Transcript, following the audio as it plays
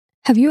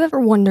Have you ever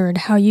wondered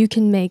how you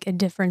can make a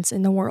difference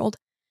in the world?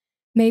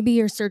 Maybe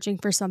you're searching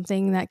for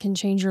something that can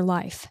change your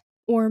life,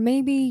 or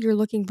maybe you're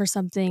looking for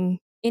something,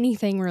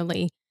 anything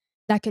really,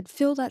 that could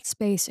fill that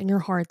space in your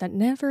heart that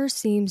never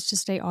seems to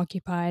stay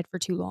occupied for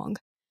too long.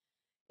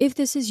 If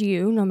this is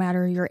you, no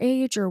matter your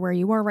age or where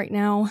you are right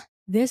now,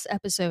 this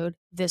episode,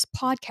 this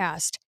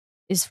podcast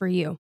is for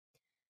you.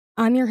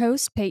 I'm your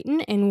host,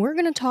 Peyton, and we're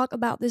going to talk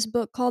about this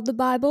book called the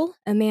Bible,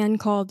 a man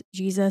called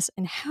Jesus,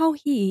 and how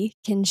he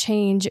can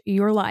change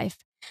your life.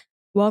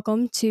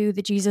 Welcome to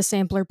the Jesus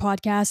Sampler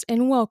podcast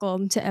and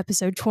welcome to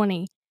episode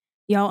 20.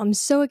 Y'all, I'm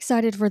so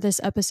excited for this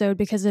episode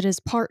because it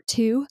is part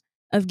 2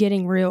 of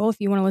Getting Real. If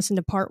you want to listen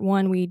to part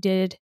 1, we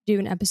did do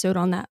an episode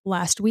on that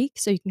last week,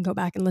 so you can go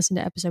back and listen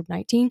to episode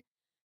 19.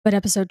 But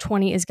episode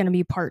 20 is going to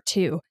be part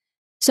 2.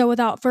 So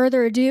without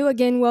further ado,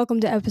 again,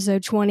 welcome to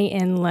episode 20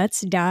 and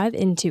let's dive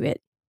into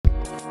it.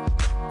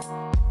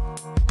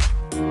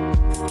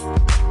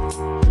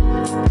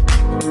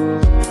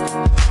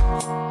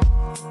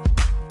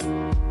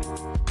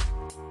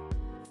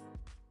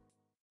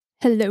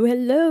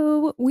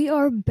 Hello. We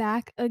are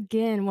back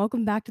again.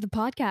 Welcome back to the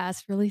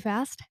podcast really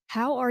fast.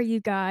 How are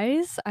you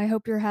guys? I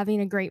hope you're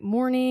having a great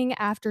morning,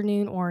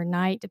 afternoon, or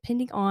night,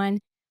 depending on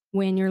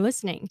when you're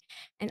listening.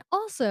 And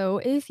also,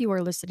 if you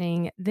are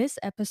listening, this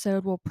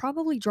episode will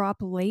probably drop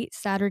late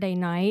Saturday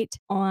night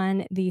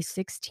on the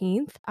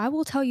 16th. I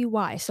will tell you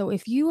why. So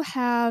if you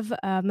have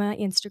my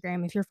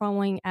Instagram, if you're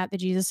following at the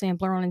Jesus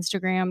Sampler on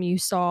Instagram, you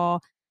saw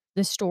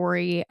the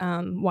story,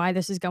 why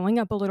this is going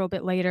up a little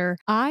bit later.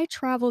 I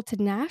traveled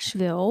to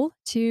Nashville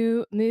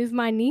to move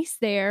my niece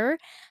there.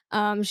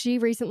 She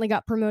recently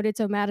got promoted.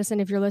 So Madison,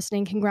 if you're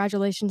listening,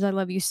 congratulations. I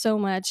love you so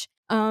much.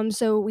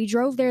 So we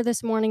drove there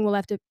this morning.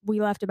 We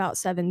left about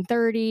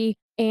 7:30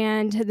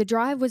 and the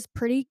drive was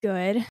pretty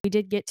good. We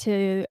did get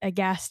to a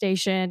gas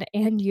station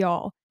and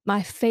y'all,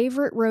 my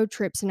favorite road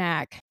trip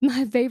snack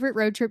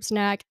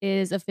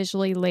is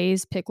officially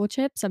Lay's pickle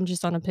chips. I'm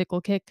just on a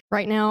pickle kick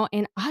right now,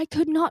 and I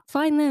could not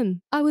find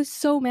them. I was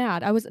so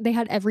mad. They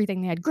had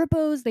everything. They had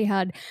Grippos, they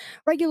had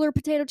regular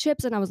potato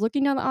chips, and I was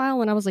looking down the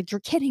aisle and I was like,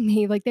 you're kidding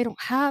me. Like, they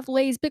don't have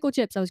Lay's pickle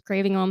chips. I was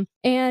craving them.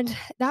 And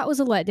that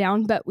was a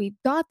letdown, but we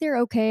got there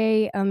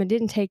okay. It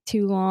didn't take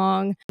too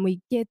long.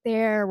 We get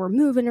there, we're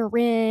moving her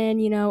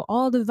in,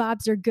 all the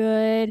vibes are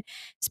good,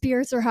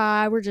 spirits are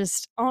high. We're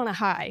just on a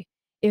high.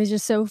 It was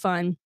just so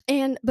fun.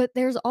 But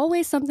there's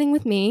always something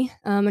with me,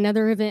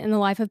 another event in the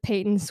life of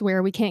Peyton's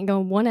where we can't go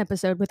one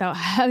episode without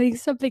having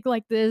something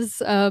like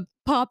this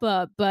pop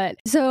up. But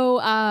so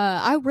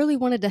I really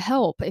wanted to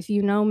help. If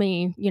you know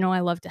me, I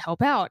love to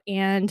help out.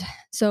 And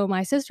so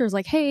my sister was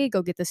like, hey,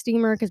 go get the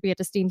steamer because we had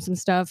to steam some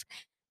stuff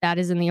that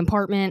is in the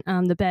apartment.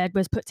 The bed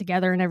was put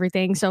together and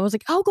everything. So I was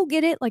like, I'll go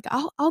get it. Like,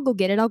 I'll go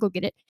get it. I'll go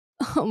get it.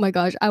 Oh my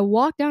gosh. I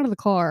walked out of the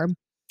car,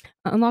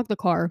 unlocked the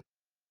car,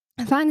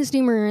 I find the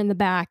steamer in the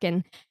back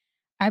and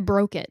I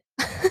broke it.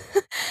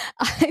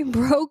 I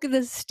broke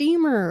the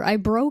steamer. I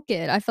broke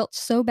it. I felt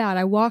so bad.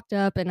 I walked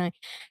up and I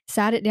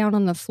sat it down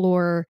on the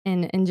floor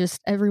and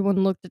just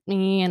everyone looked at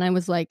me and I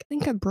was like, I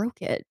think I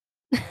broke it.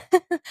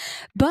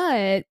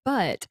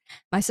 but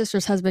my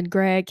sister's husband,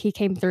 Greg, he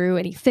came through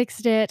and he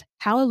fixed it.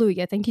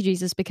 Hallelujah. Thank you,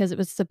 Jesus, because it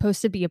was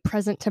supposed to be a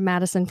present to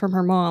Madison from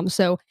her mom.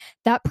 So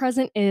that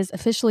present is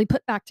officially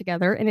put back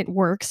together and it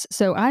works.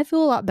 So I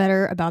feel a lot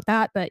better about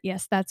that. But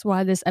yes, that's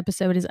why this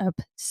episode is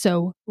up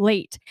so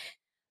late.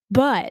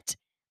 But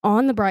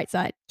on the bright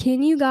side,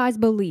 can you guys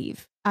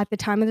believe at the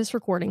time of this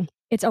recording,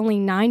 it's only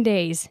 9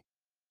 days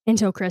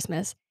until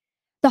Christmas?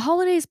 The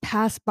holidays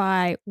pass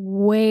by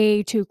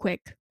way too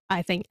quick,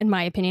 I think, in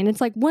my opinion.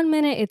 It's like 1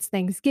 minute it's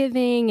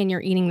Thanksgiving and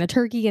you're eating the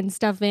turkey and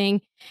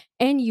stuffing,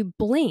 and you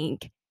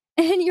blink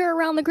and you're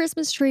around the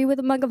Christmas tree with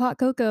a mug of hot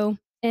cocoa.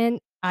 And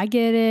I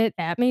get it.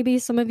 That may be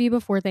some of you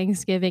before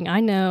Thanksgiving.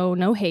 I know.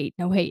 No hate.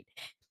 No hate.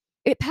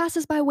 It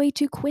passes by way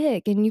too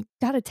quick, and you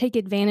got to take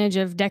advantage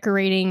of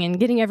decorating and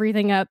getting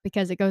everything up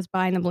because it goes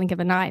by in the blink of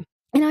an eye.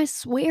 And I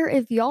swear,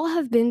 if y'all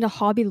have been to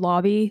Hobby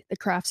Lobby, the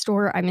craft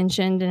store I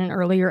mentioned in an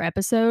earlier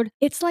episode,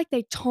 it's like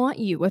they taunt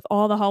you with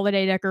all the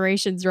holiday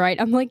decorations, right?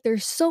 I'm like,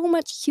 there's so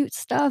much cute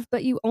stuff,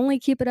 but you only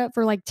keep it up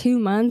for like 2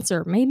 months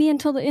or maybe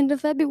until the end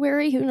of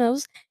February. Who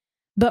knows?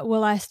 But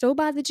will I still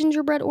buy the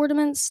gingerbread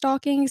ornaments,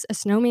 stockings, a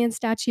snowman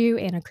statue,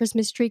 and a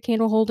Christmas tree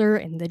candle holder,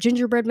 and the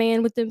gingerbread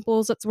man with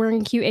dimples that's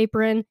wearing a cute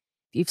apron?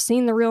 If you've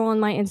seen the reel on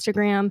my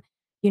Instagram,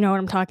 you know what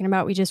I'm talking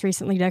about. We just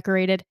recently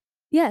decorated.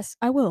 Yes,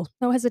 I will.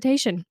 No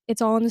hesitation.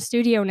 It's all in the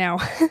studio now.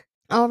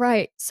 All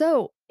right.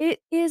 So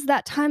it is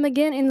that time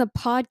again in the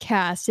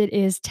podcast. It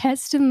is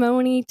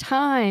testimony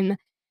time.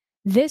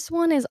 This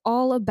one is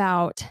all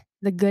about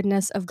the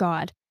goodness of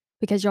God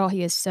because, y'all,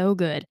 he is so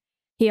good.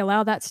 He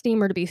allowed that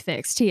steamer to be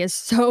fixed. He is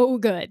so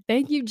good.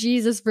 Thank you,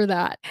 Jesus, for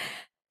that.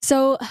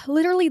 So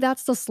literally,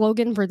 that's the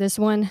slogan for this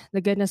one, the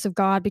goodness of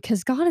God,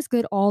 because God is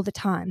good all the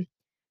time.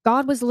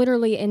 God was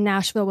literally in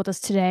Nashville with us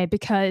today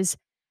because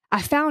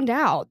I found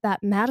out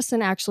that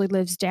Madison actually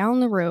lives down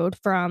the road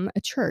from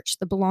a church,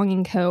 the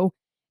Belonging Co.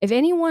 If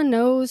anyone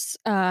knows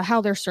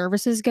how their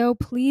services go,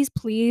 please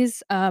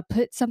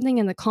put something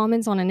in the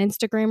comments on an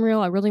Instagram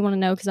reel. I really want to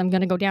know because I'm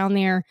going to go down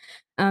there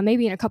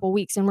maybe in a couple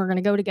weeks and we're going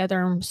to go together.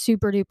 I'm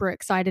super duper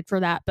excited for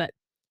that. But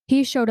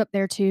he showed up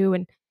there too.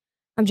 And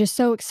I'm just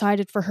so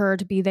excited for her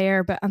to be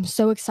there. But I'm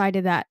so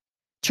excited that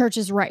church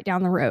is right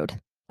down the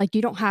road. Like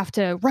you don't have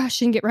to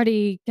rush and get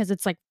ready because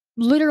it's like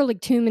literally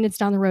 2 minutes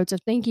down the road. So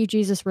thank you,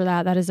 Jesus, for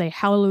that. That is a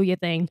hallelujah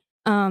thing.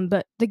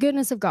 But the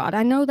goodness of God,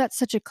 I know that's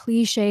such a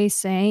cliche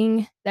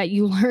saying that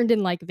you learned in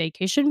like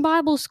vacation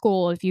Bible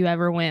school if you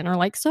ever went, or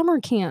like summer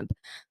camp.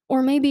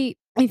 Or maybe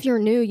if you're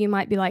new, you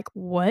might be like,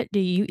 what do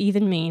you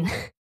even mean?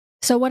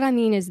 So, what I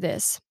mean is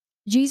this: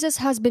 Jesus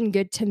has been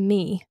good to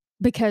me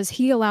because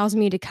he allows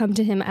me to come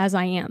to him as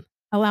I am,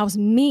 allows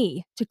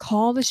me to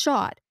call the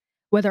shot,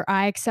 whether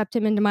I accept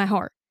him into my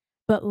heart.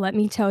 But let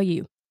me tell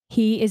you,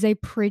 he is a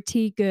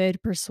pretty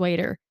good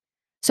persuader.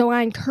 So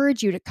I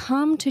encourage you to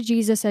come to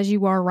Jesus as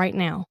you are right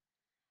now.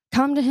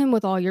 Come to him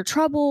with all your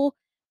trouble,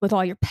 with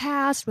all your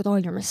past, with all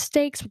your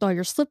mistakes, with all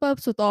your slip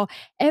ups, with all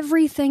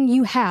everything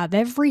you have,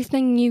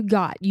 everything you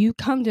got. You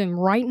come to him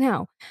right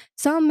now.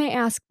 Some may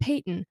ask,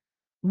 Peyton,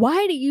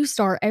 why do you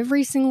start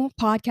every single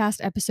podcast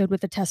episode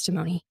with a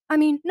testimony? I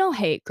mean, no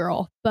hate,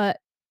 girl, but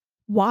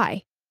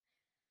why?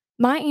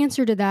 My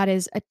answer to that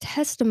is a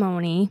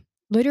testimony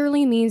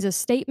literally means a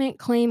statement,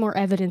 claim, or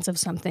evidence of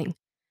something.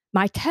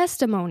 My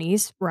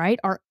testimonies, right,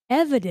 are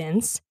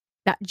evidence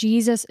that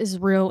Jesus is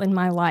real in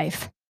my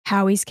life,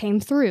 how he's came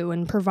through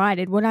and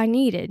provided what I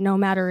needed, no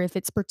matter if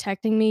it's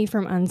protecting me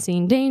from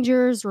unseen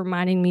dangers,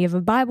 reminding me of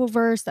a Bible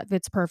verse that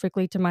fits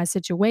perfectly to my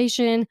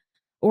situation,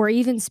 or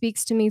even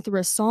speaks to me through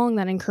a song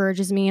that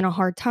encourages me in a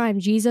hard time.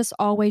 Jesus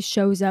always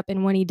shows up,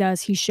 and when he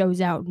does, he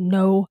shows out.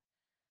 No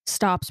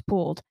stops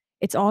pulled.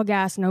 It's all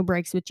gas, no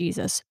brakes with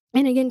Jesus.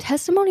 And again,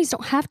 testimonies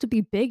don't have to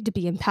be big to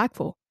be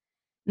impactful.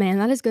 Man,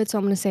 that is good. So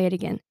I'm going to say it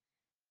again.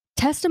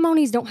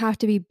 Testimonies don't have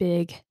to be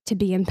big to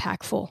be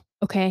impactful.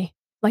 Okay.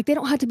 Like they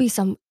don't have to be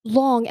some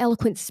long,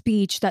 eloquent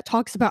speech that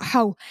talks about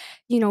how,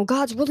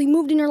 God's really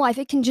moved in your life.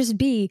 It can just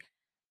be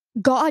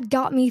God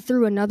got me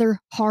through another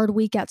hard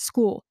week at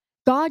school.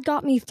 God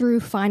got me through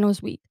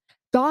finals week.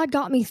 God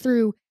got me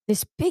through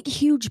this big,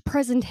 huge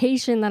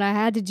presentation that I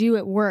had to do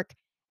at work.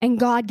 And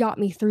God got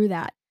me through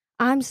that.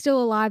 I'm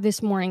still alive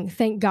this morning.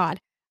 Thank God.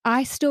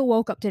 I still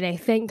woke up today.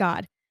 Thank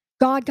God.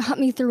 God got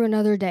me through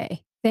another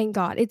day. Thank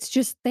God. It's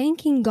just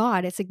thanking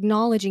God. It's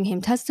acknowledging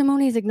him.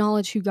 Testimonies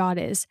acknowledge who God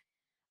is.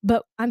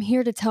 But I'm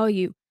here to tell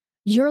you,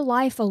 your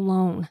life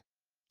alone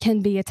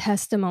can be a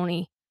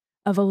testimony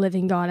of a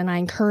living God. And I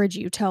encourage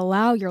you to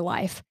allow your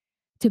life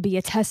to be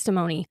a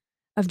testimony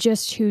of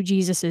just who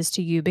Jesus is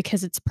to you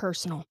because it's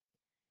personal.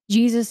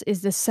 Jesus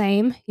is the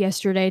same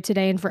yesterday,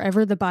 today, and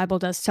forever. The Bible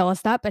does tell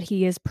us that, but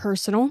he is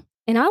personal.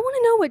 And I want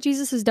to know what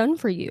Jesus has done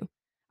for you.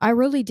 I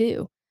really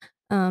do.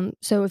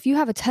 So if you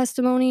have a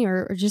testimony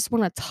or just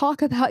want to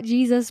talk about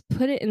Jesus,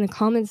 put it in the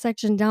comment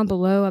section down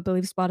below. I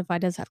believe Spotify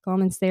does have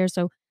comments there.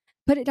 So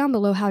put it down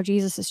below how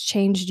Jesus has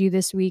changed you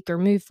this week or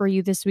moved for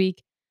you this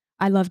week.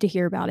 I love to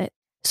hear about it.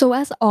 So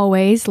as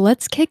always,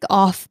 let's kick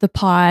off the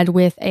pod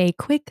with a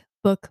quick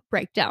book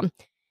breakdown.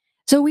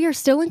 So we are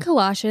still in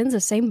Colossians,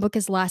 the same book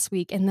as last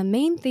week, and the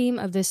main theme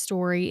of this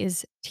story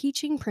is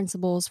teaching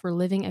principles for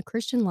living a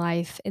Christian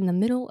life in the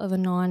middle of a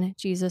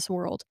non-Jesus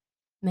world.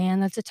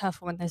 Man, that's a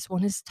tough one. This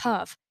one is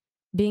tough.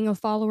 Being a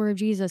follower of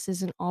Jesus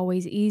isn't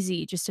always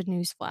easy. Just a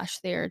newsflash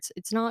there.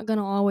 It's not going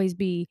to always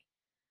be,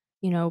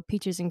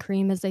 peaches and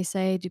cream, as they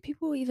say. Do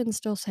people even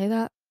still say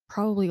that?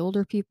 Probably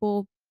older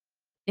people.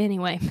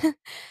 Anyway,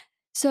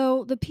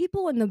 so the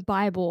people in the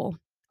Bible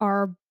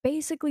are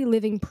basically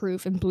living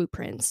proof and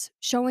blueprints,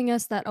 showing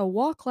us that a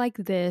walk like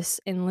this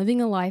and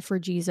living a life for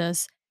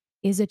Jesus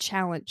is a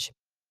challenge.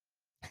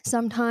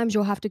 Sometimes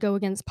you'll have to go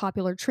against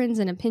popular trends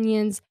and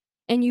opinions,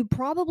 and you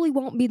probably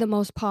won't be the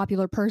most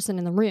popular person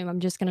in the room.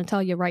 I'm just going to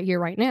tell you right here,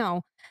 right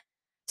now.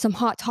 Some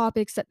hot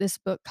topics that this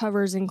book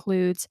covers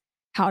includes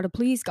how to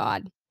please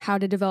God, how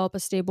to develop a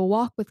stable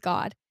walk with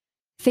God,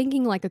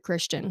 thinking like a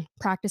Christian,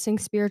 practicing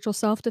spiritual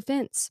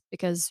self-defense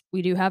because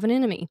we do have an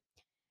enemy,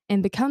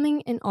 and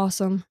becoming an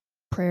awesome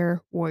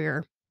prayer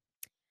warrior.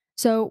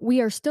 So, we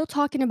are still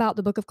talking about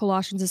the book of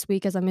Colossians this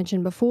week, as I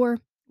mentioned before.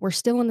 We're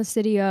still in the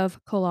city of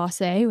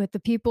Colossae with the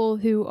people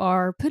who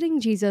are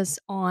putting Jesus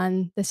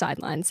on the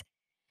sidelines.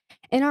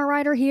 And our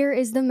writer here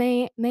is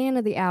the man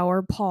of the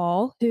hour,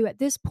 Paul, who at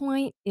this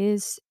point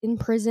is in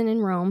prison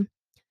in Rome.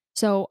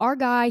 So, our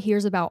guy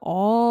hears about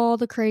all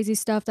the crazy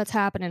stuff that's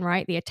happening,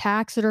 right? The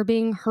attacks that are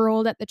being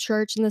hurled at the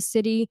church in the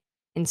city.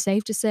 And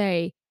safe to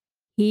say,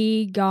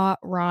 he got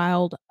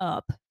riled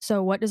up.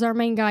 So, what does our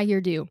main guy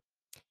here do?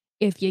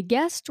 If you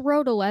guessed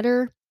wrote a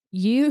letter,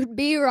 you'd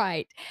be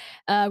right.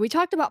 We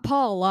talked about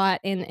Paul a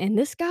lot, and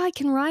this guy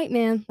can write,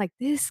 man. Like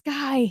this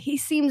guy, he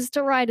seems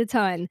to write a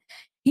ton.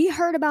 He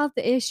heard about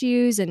the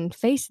issues and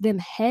faced them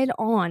head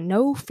on.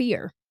 No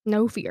fear,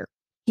 no fear.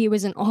 He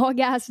was an all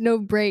gas, no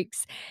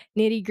brakes,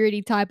 nitty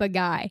gritty type of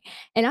guy.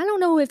 And I don't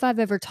know if I've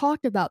ever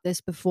talked about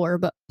this before,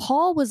 but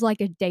Paul was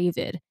like a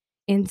David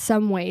in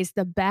some ways,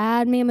 the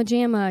bad mamma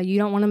jamma, you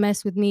don't want to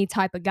mess with me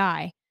type of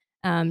guy.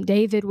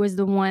 David was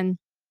the one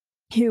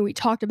who we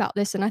talked about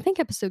this in, I think,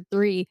 episode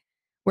 3,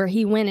 where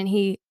he went and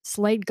he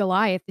slayed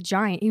Goliath, the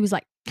giant. He was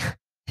like,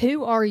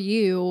 who are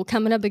you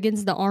coming up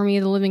against the army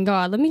of the living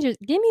God? Let me just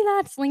give me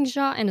that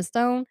slingshot and a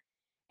stone.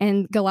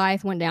 And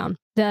Goliath went down.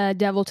 The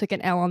devil took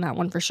an L on that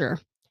one for sure,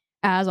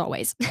 as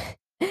always.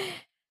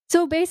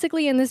 So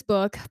basically, in this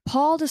book,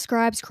 Paul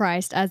describes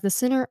Christ as the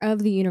center of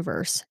the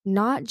universe,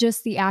 not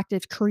just the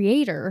active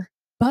creator,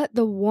 but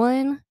the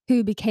one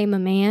who became a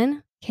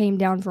man, came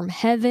down from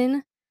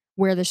heaven,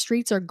 where the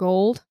streets are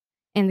gold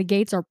and the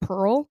gates are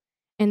pearl,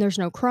 and there's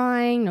no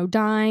crying, no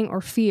dying, or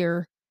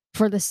fear,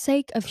 for the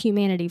sake of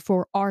humanity,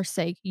 for our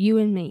sake, you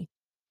and me,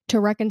 to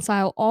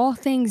reconcile all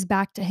things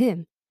back to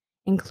him,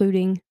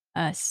 including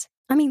us.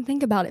 I mean,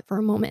 think about it for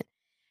a moment.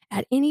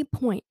 At any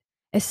point,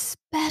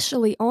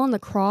 especially on the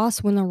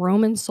cross when the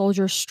Roman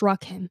soldiers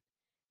struck him,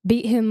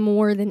 beat him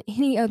more than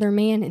any other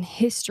man in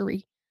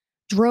history,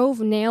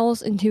 drove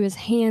nails into his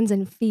hands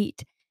and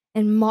feet,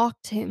 and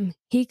mocked him,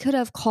 he could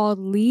have called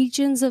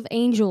legions of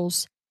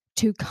angels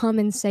to come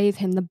and save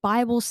him. The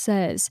Bible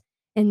says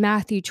in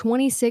Matthew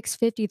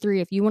 26:53,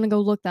 if you want to go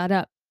look that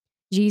up,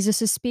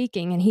 Jesus is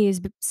speaking and he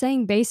is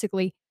saying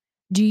basically,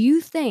 do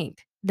you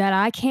think that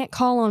I can't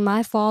call on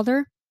my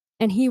Father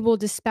and he will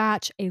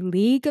dispatch a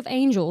league of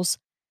angels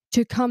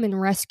to come and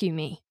rescue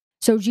me?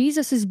 So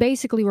Jesus is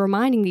basically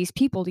reminding these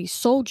people, these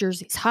soldiers,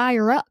 these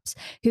higher ups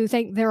who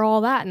think they're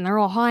all that and they're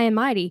all high and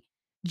mighty,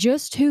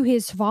 just who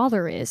his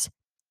Father is,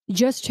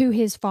 just who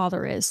his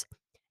Father is.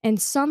 And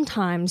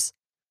sometimes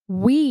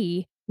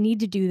we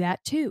need to do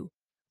that too.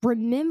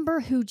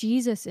 Remember who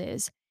Jesus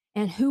is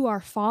and who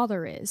our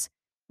Father is.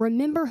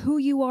 Remember who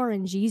you are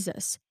in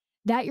Jesus,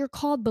 that you're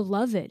called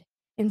beloved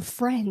and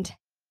friend,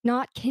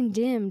 not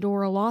condemned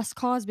or a lost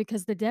cause,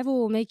 because the devil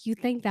will make you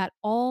think that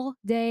all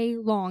day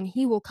long.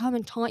 He will come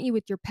and taunt you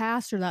with your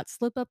past or that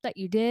slip up that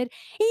you did,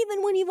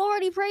 even when you've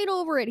already prayed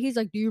over it. He's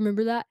like, do you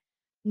remember that?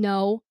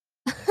 No.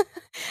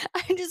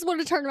 I just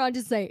want to turn around and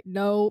just say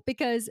no,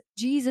 because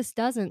Jesus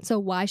doesn't. So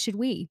why should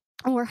we?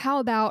 Or how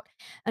about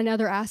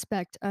another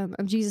aspect of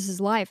Jesus's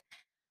life?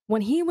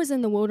 When he was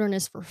in the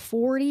wilderness for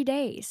 40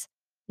 days,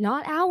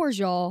 not hours,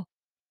 y'all,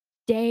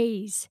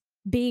 days,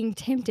 being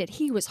tempted.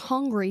 He was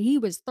hungry, he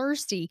was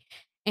thirsty,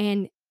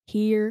 and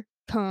here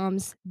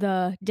comes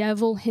the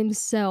devil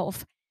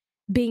himself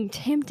being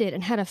tempted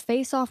and had a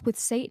face off with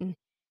Satan.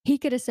 He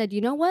could have said,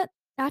 "You know what?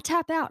 I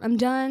tap out. I'm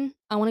done.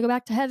 I want to go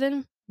back to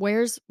heaven.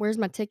 Where's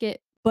my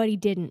ticket?" But he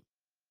didn't.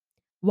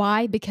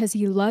 Why? Because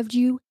he loved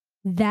you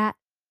that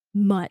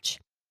much.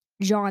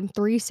 John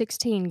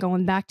 3:16,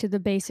 going back to the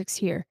basics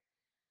here.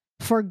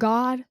 For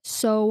God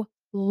so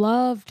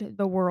loved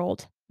the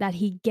world that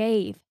he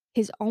gave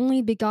his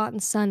only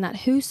begotten Son, that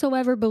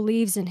whosoever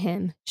believes in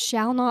him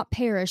shall not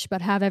perish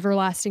but have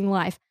everlasting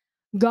life.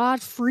 God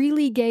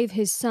freely gave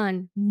his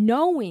Son,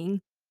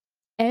 knowing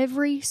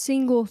every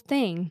single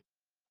thing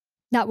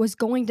that was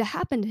going to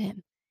happen to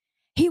him.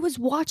 He was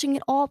watching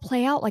it all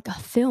play out like a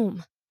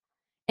film.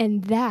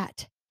 And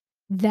that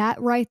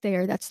right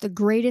there, that's the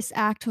greatest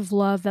act of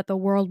love that the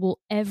world will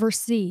ever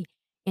see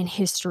in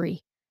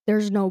history.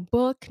 There's no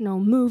book, no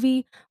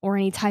movie, or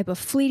any type of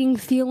fleeting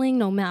feeling,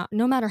 no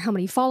matter how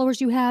many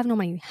followers you have, no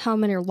matter how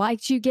many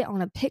likes you get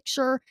on a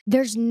picture.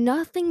 There's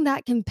nothing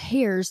that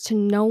compares to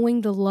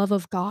knowing the love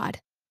of God,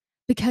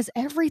 because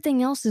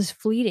everything else is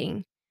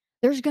fleeting.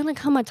 There's going to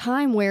come a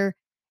time where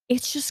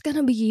it's just going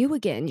to be you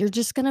again. You're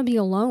just going to be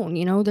alone.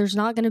 There's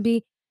not going to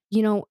be,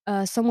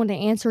 someone to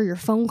answer your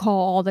phone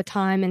call all the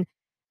time.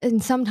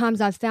 And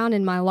sometimes I've found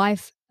in my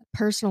life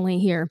personally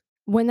here,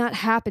 when that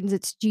happens,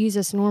 it's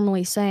Jesus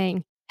normally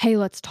saying, "Hey,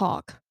 let's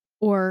talk."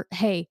 Or,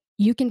 "Hey,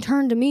 you can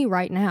turn to me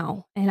right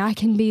now and I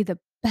can be the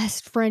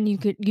best friend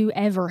you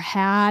ever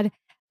had."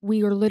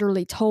 We are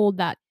literally told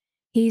that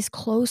he's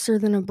closer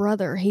than a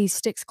brother. He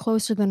sticks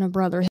closer than a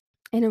brother.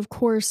 And of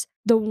course,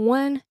 the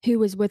one who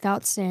was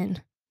without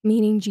sin,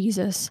 meaning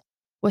Jesus,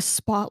 was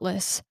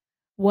spotless.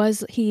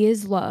 He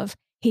is love.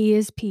 He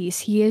is peace.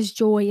 He is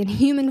joy in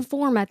human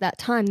form at that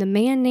time. The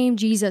man named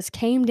Jesus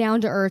came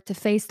down to earth to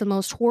face the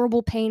most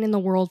horrible pain in the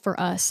world for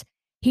us.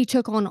 He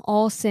took on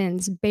all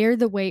sins, bared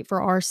the weight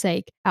for our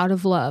sake out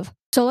of love.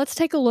 So let's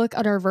take a look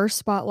at our verse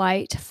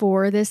spotlight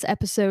for this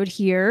episode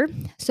here.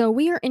 So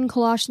we are in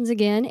Colossians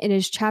again. It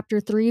is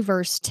chapter 3,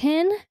 verse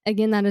 10.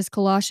 Again, that is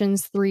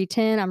Colossians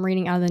 3:10. I'm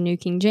reading out of the New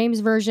King James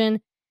Version.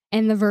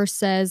 And the verse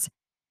says,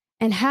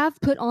 "And have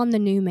put on the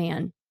new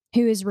man,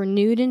 who is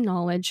renewed in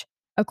knowledge,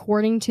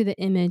 according to the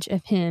image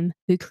of him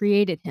who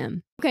created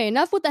him." Okay,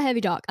 enough with the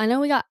heavy talk. I know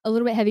we got a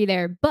little bit heavy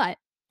there, but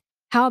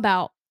how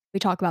about we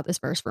talk about this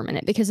verse for a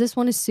minute, because this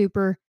one is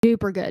super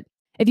duper good.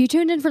 If you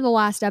tuned in for the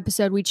last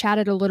episode, we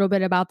chatted a little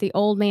bit about the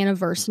old man of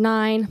verse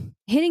 9.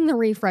 Hitting the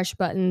refresh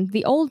button,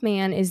 the old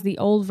man is the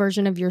old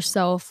version of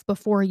yourself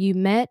before you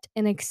met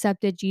and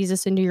accepted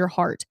Jesus into your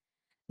heart.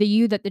 The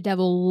you that the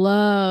devil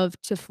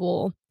loved to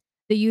fool.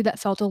 The you that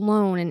felt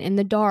alone and in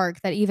the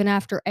dark, that even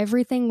after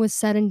everything was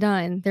said and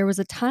done, there was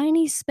a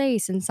tiny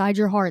space inside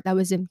your heart that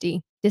was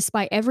empty.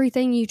 despite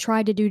everything you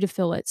tried to do to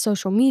fill it: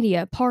 social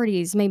media,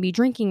 parties, maybe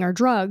drinking or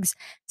drugs,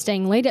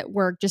 staying late at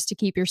work just to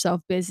keep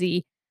yourself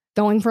busy,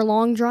 going for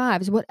long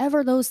drives,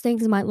 whatever those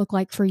things might look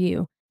like for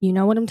you. You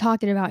know what I'm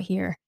talking about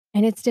here.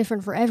 And it's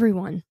different for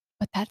everyone.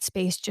 But that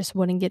space just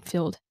wouldn't get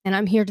filled. And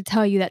I'm here to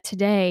tell you that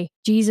today,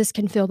 Jesus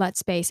can fill that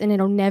space and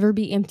it'll never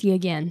be empty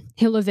again.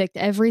 He'll evict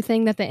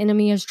everything that the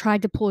enemy has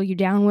tried to pull you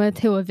down with.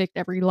 He'll evict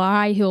every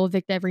lie. He'll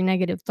evict every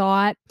negative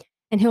thought.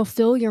 And he'll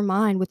fill your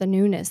mind with a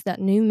newness, that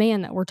new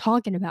man that we're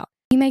talking about.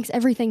 He makes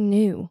everything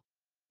new.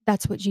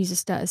 That's what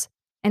Jesus does.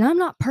 And I'm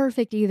not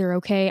perfect either,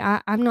 okay?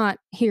 I'm not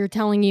here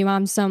telling you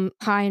I'm some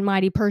high and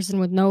mighty person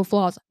with no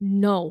flaws.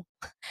 No,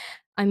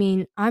 I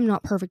mean, I'm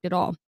not perfect at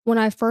all. When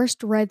I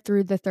first read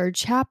through the third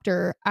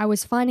chapter, I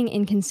was finding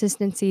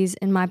inconsistencies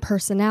in my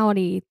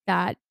personality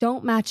that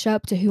don't match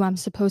up to who I'm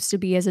supposed to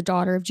be as a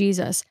daughter of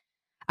Jesus.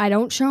 I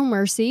don't show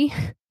mercy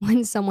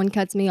when someone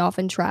cuts me off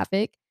in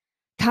traffic,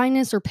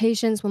 kindness or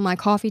patience when my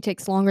coffee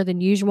takes longer than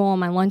usual on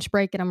my lunch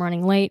break and I'm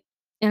running late,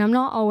 and I'm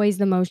not always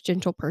the most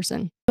gentle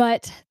person.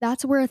 But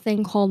that's where a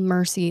thing called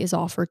mercy is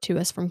offered to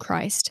us from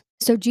Christ.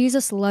 So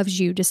Jesus loves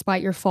you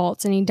despite your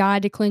faults, and he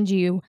died to cleanse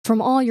you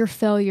from all your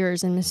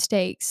failures and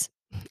mistakes.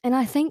 And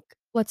I think,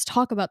 let's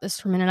talk about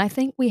this for a minute. I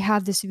think we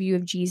have this view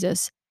of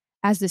Jesus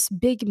as this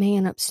big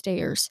man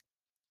upstairs,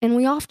 and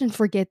we often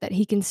forget that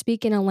he can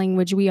speak in a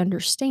language we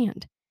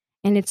understand.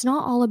 And it's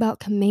not all about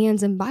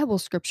commands and Bible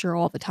scripture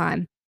all the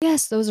time.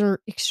 Yes, those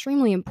are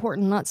extremely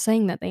important. I'm not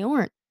saying that they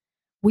aren't.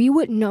 We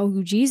wouldn't know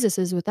who Jesus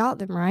is without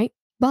them, right?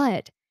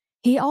 But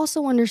he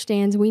also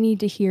understands we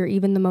need to hear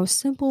even the most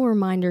simple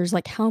reminders,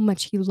 like how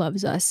much he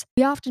loves us.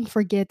 We often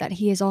forget that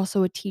he is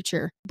also a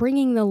teacher,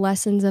 bringing the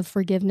lessons of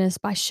forgiveness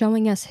by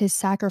showing us his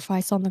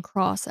sacrifice on the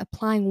cross,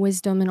 applying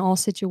wisdom in all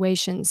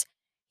situations.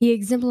 He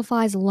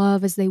exemplifies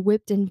love as they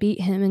whipped and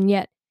beat him, and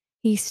yet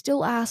he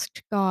still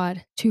asked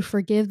God to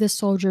forgive the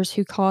soldiers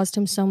who caused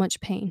him so much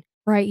pain,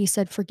 right? He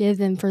said, "Forgive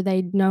them, for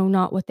they know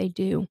not what they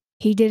do."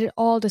 He did it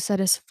all to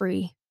set us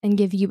free and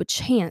give you a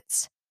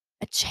chance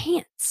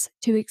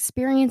to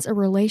experience a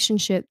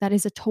relationship that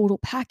is a total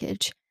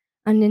package: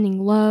 unending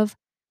love,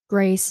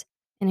 grace,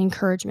 and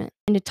encouragement.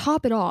 And to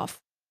top it off,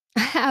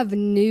 I have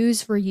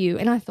news for you.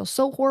 And I feel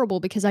so horrible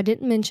because I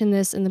didn't mention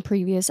this in the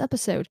previous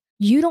episode.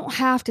 You don't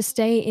have to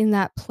stay in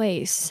that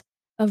place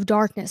of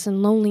darkness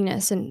and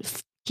loneliness and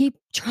keep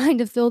trying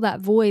to fill that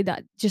void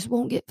that just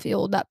won't get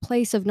filled, that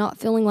place of not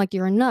feeling like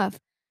you're enough,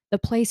 the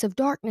place of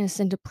darkness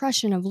and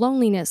depression, of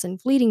loneliness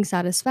and fleeting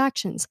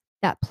satisfactions.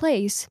 That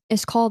place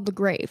is called the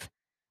grave.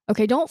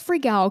 Okay, don't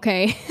freak out,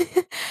 okay?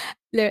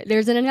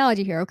 There's an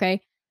analogy here,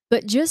 okay?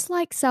 But just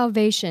like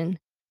salvation,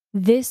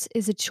 this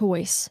is a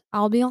choice.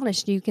 I'll be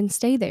honest, you can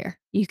stay there.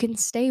 You can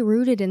stay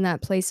rooted in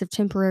that place of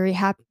temporary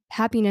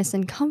happiness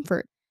and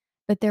comfort,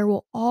 but there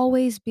will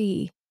always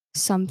be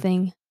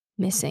something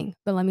missing.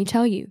 But let me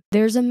tell you,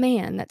 there's a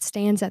man that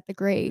stands at the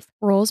grave,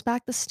 rolls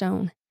back the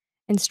stone,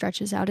 and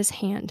stretches out his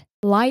hand.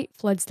 Light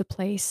floods the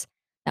place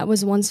that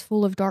was once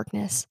full of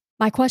darkness.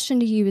 My question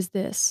to you is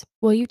this: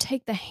 will you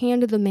take the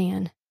hand of the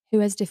man who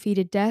has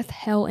defeated death,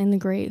 hell, and the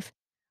grave?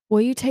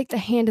 Will you take the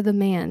hand of the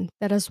man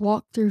that has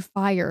walked through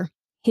fire,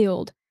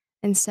 healed,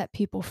 and set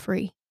people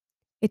free?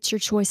 It's your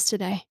choice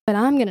today. But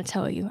I'm here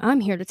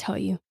to tell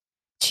you,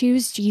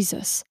 choose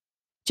Jesus.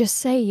 Just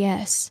say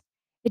yes.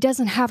 It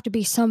doesn't have to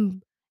be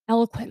some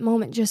eloquent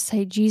moment. Just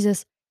say,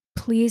 "Jesus,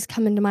 please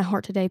come into my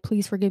heart today.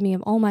 Please forgive me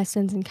of all my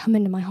sins and come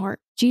into my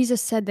heart."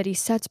 Jesus said that he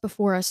sets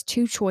before us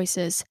two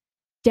choices: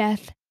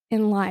 death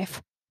and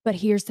life. But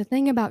here's the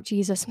thing about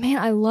Jesus. Man,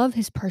 I love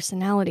his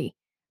personality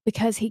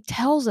because he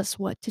tells us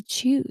what to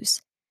choose.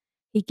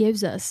 He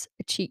gives us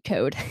a cheat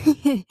code.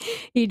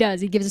 He does.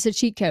 He gives us a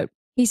cheat code.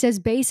 He says,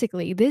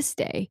 basically, this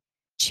day,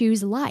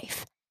 choose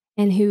life.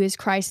 And who is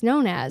Christ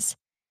known as?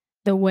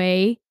 The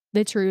way,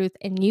 the truth,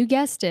 and you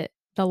guessed it,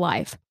 the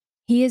life.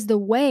 He is the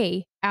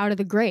way out of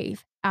the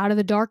grave, out of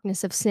the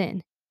darkness of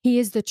sin. He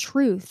is the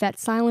truth that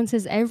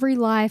silences every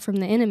lie from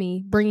the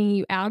enemy, bringing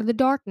you out of the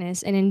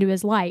darkness and into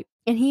his light.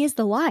 And he is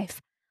the life,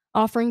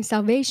 offering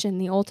salvation,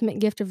 the ultimate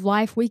gift of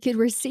life we could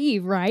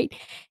receive, right?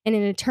 And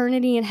an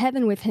eternity in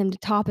heaven with him to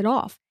top it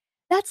off.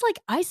 That's like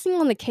icing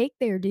on the cake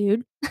there,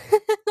 dude.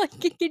 Like,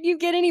 can you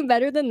get any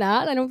better than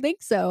that? I don't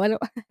think so.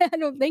 I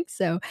don't think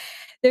so.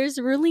 There's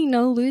really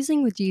no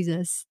losing with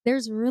Jesus.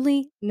 There's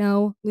really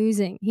no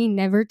losing. He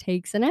never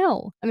takes an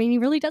L. I mean, he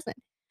really doesn't.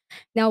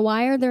 Now,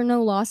 why are there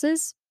no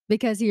losses?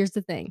 Because here's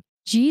the thing: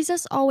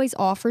 Jesus always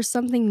offers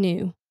something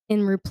new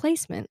in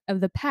replacement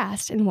of the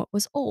past and what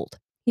was old.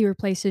 He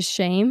replaces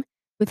shame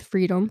with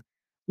freedom,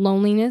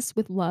 loneliness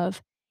with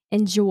love,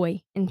 and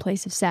joy in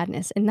place of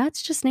sadness. And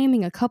that's just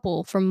naming a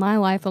couple from my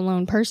life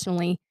alone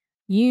personally.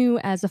 You,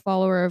 as a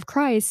follower of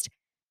Christ,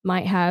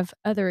 might have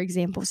other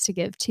examples to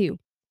give too.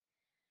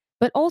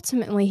 But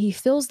ultimately, he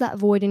fills that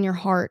void in your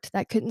heart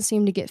that couldn't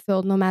seem to get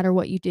filled no matter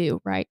what you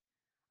do, right?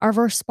 Our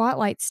verse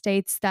spotlight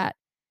states that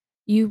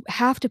you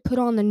have to put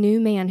on the new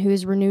man who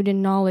is renewed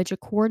in knowledge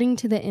according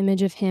to the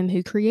image of him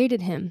who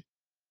created him.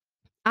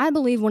 I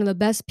believe one of the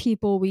best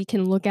people we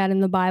can look at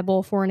in the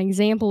Bible for an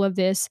example of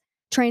this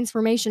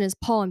transformation as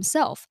Paul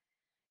himself.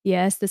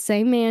 Yes, the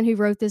same man who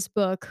wrote this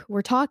book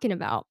we're talking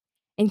about.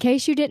 In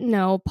case you didn't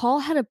know, Paul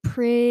had a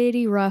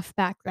pretty rough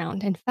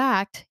background. In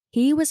fact,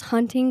 he was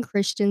hunting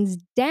Christians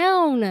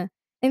down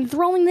and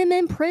throwing them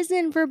in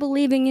prison for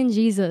believing in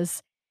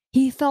Jesus.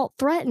 He felt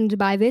threatened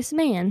by this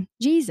man,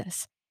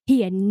 Jesus,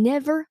 he had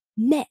never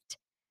met,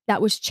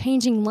 that was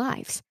changing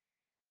lives.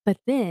 But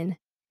then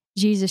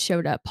Jesus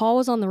showed up. Paul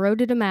was on the road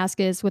to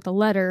Damascus with a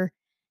letter,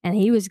 and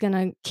he was going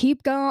to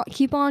keep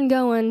on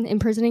going,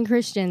 imprisoning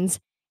Christians.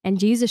 And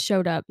Jesus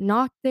showed up,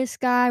 knocked this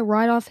guy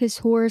right off his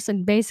horse,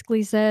 and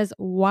basically says,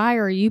 "Why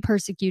are you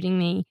persecuting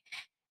me?"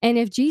 And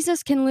if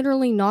Jesus can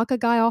literally knock a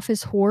guy off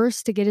his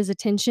horse to get his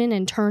attention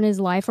and turn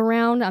his life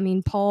around, I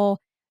mean,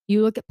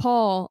 you look at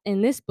Paul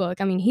in this book,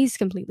 I mean, he's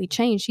completely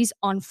changed. He's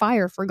on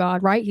fire for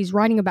God, right? He's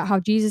writing about how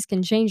Jesus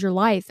can change your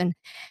life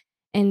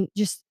and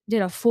just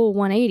did a full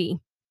 180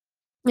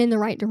 in the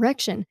right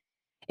direction.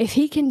 If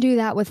he can do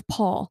that with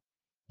Paul,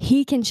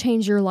 he can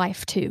change your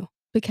life too,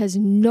 because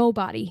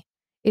nobody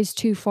is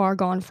too far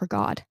gone for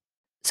God.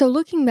 So,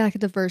 looking back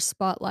at the verse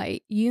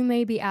spotlight, you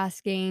may be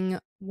asking,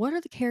 what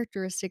are the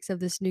characteristics of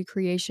this new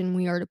creation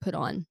we are to put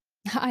on?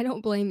 I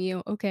don't blame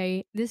you.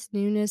 Okay. This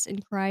newness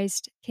in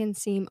Christ can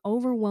seem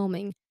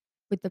overwhelming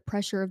with the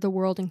pressure of the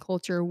world and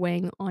culture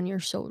weighing on your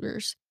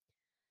shoulders.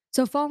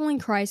 So, following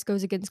Christ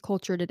goes against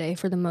culture today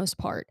for the most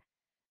part.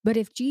 But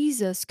if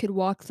Jesus could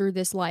walk through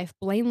this life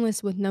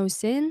blameless with no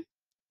sin,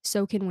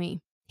 so can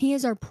we. He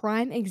is our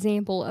prime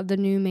example of the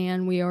new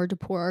man we are to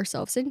pour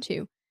ourselves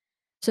into.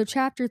 So,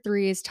 chapter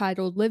 3 is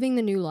titled Living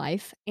the New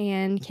Life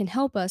and can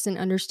help us in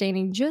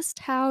understanding just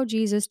how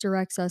Jesus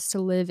directs us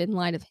to live in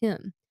light of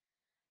him.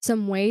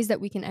 Some ways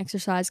that we can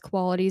exercise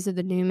qualities of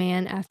the new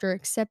man after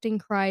accepting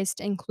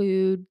Christ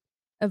include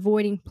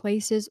avoiding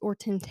places or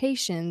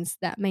temptations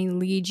that may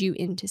lead you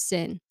into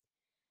sin.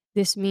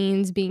 This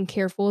means being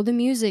careful of the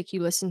music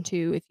you listen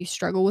to if you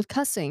struggle with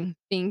cussing,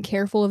 being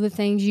careful of the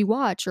things you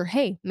watch, or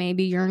hey,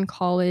 maybe you're in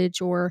college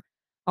or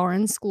are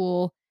in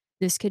school.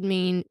 This could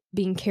mean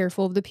being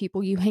careful of the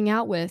people you hang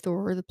out with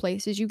or the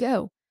places you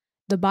go.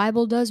 The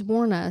Bible does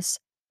warn us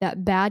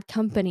that bad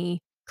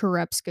company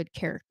corrupts good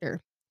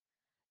character.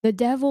 The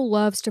devil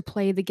loves to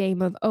play the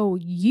game of, oh,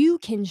 you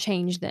can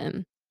change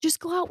them. Just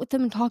go out with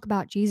them and talk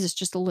about Jesus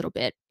just a little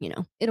bit,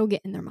 it'll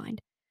get in their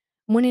mind.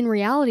 When in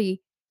reality,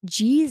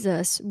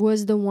 Jesus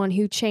was the one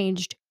who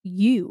changed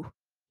you.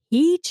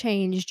 He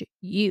changed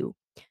you.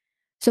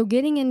 So,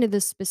 getting into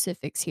the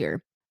specifics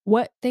here,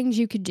 what things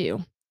you could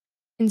do.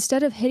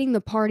 Instead of hitting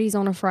the parties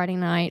on a Friday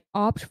night,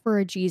 opt for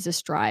a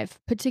Jesus drive.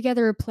 Put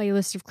together a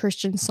playlist of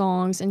Christian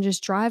songs and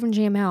just drive and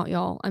jam out,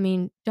 y'all. I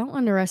mean, don't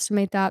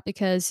underestimate that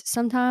because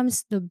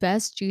sometimes the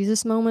best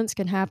Jesus moments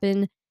can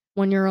happen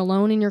when you're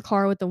alone in your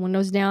car with the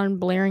windows down,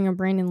 blaring a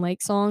Brandon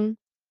Lake song.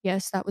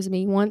 Yes, that was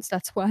me once.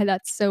 That's why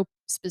that's so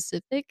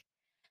specific.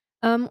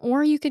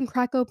 Or you can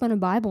crack open a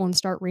Bible and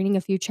start reading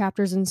a few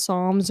chapters in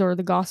Psalms or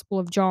the Gospel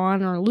of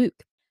John or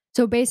Luke.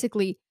 So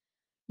basically,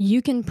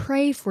 you can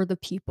pray for the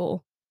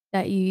people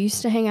that you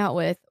used to hang out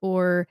with,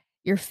 or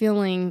you're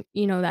feeling,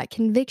 that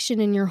conviction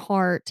in your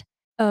heart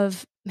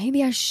of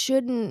maybe I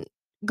shouldn't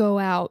go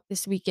out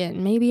this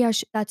weekend. Maybe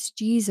that's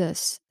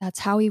Jesus. That's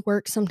how he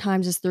works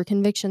sometimes is through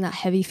conviction, that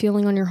heavy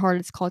feeling on your heart.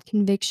 It's called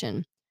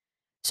conviction.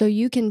 So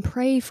you can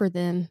pray for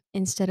them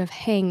instead of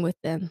hang with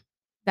them.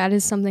 That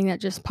is something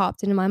that just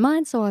popped into my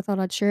mind, so I thought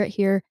I'd share it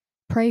here.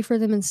 Pray for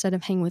them instead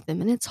of hang with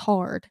them, and it's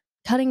hard.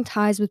 Cutting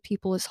ties with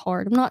people is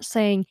hard. I'm not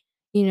saying,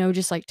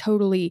 just like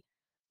totally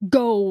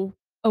go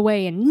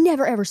away and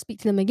never ever speak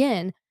to them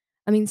again.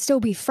 I mean, still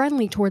be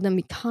friendly toward them,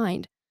 be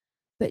kind.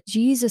 But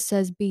Jesus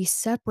says, be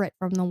separate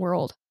from the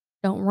world.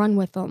 Don't run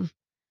with them.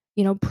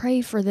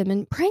 Pray for them.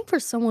 And praying for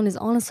someone is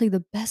honestly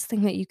the best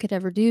thing that you could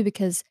ever do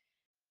because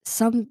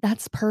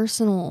that's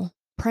personal.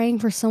 Praying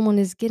for someone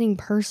is getting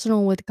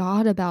personal with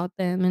God about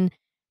them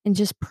and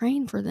just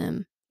praying for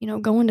them.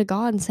 Going to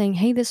God and saying,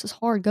 "Hey, this is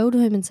hard." Go to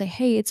him and say,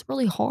 "Hey, it's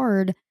really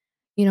hard."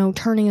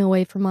 Turning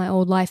away from my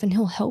old life and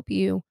he'll help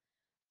you.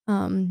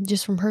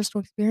 Just from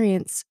personal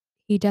experience,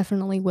 he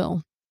definitely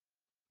will.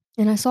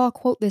 And I saw a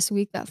quote this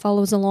week that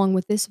follows along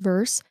with this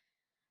verse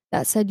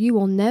that said, "You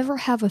will never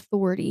have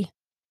authority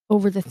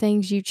over the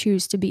things you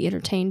choose to be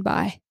entertained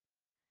by."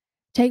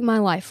 Take my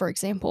life, for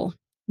example.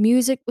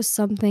 Music was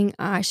something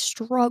I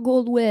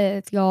struggled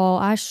with, y'all.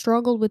 I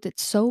struggled with it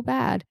so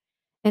bad.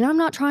 And I'm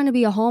not trying to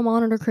be a hall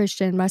monitor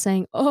Christian by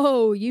saying,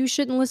 oh, you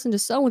shouldn't listen to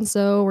so and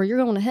so or you're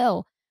going to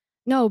hell.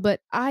 No,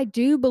 but I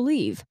do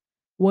believe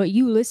what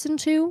you listen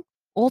to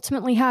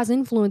ultimately has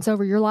influence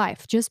over your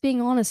life. Just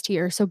being honest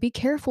here. So be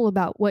careful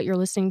about what you're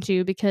listening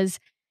to because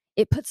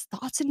it puts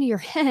thoughts into your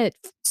head.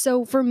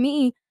 So for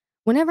me,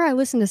 whenever I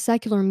listen to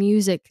secular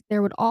music,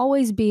 there would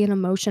always be an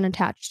emotion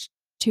attached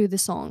to the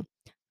song,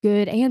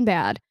 good and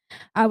bad.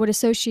 I would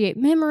associate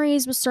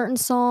memories with certain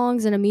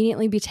songs and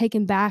immediately be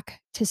taken back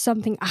to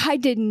something I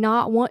did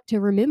not want to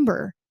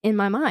remember in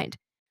my mind.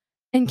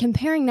 And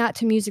comparing that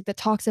to music that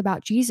talks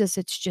about Jesus,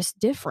 it's just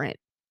different.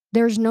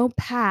 There's no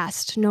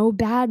past, no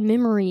bad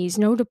memories,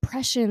 no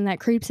depression that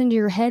creeps into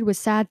your head with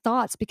sad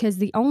thoughts because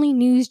the only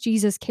news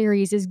Jesus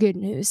carries is good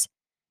news.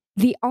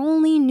 The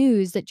only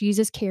news that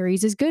Jesus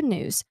carries is good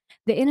news.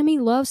 The enemy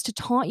loves to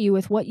taunt you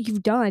with what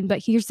you've done,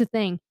 but here's the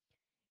thing: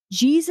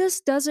 Jesus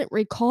doesn't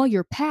recall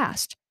your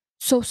past.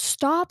 So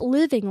stop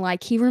living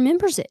like he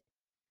remembers it.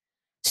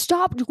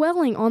 Stop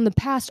dwelling on the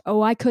past.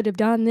 Oh, I could have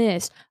done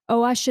this.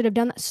 Oh, I should have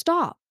done that.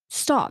 Stop.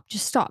 Stop.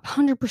 Just stop.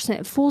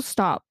 100% full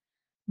stop.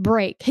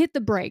 Brake. Hit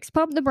the brakes.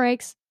 Pump the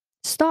brakes.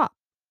 Stop.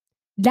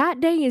 That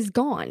day is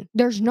gone.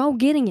 There's no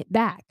getting it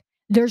back.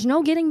 There's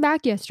no getting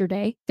back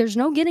yesterday. There's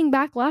no getting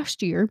back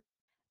last year.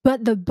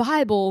 But the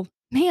Bible,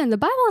 man, the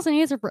Bible has an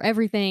answer for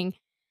everything.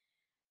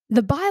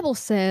 The Bible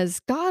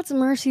says God's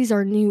mercies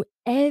are new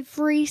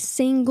every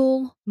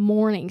single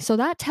morning. So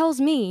that tells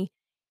me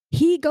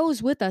he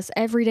goes with us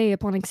every day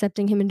upon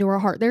accepting him into our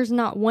heart. There's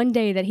not one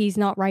day that he's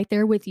not right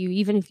there with you.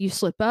 Even if you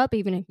slip up,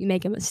 even if you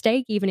make a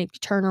mistake, even if you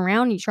turn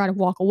around and you try to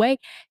walk away,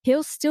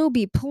 he'll still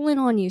be pulling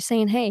on you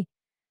saying, "Hey,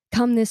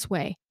 come this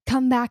way.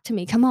 Come back to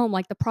me. Come home."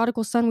 Like the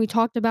prodigal son we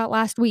talked about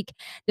last week.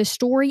 The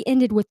story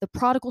ended with the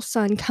prodigal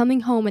son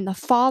coming home and the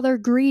father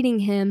greeting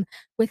him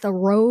with a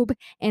robe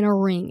and a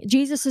ring.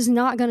 Jesus is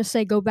not going to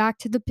say, "Go back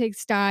to the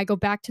pigsty, go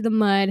back to the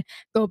mud,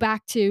 go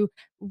back to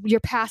your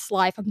past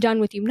life. I'm done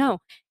with you." No,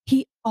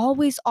 he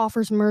always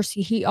offers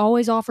mercy. He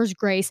always offers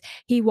grace.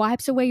 He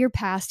wipes away your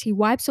past. He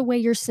wipes away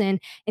your sin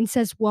and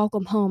says,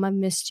 "Welcome home. I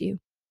missed you,"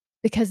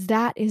 because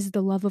that is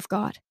the love of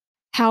God.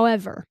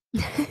 However,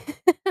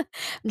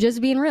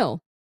 just being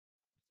real,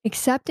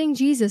 accepting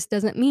Jesus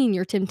doesn't mean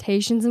your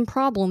temptations and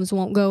problems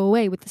won't go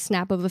away with the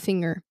snap of a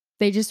finger.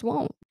 They just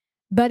won't.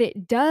 But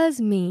it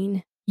does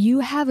mean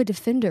you have a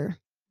defender,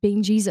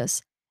 being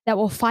Jesus, that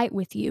will fight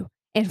with you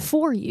and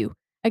for you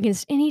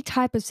against any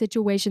type of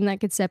situation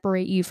that could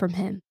separate you from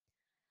him.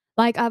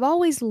 Like, I've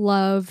always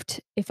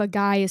loved if a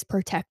guy is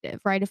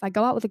protective, right? If I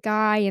go out with a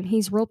guy and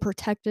he's real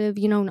protective,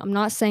 I'm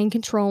not saying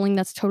controlling,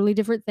 that's a totally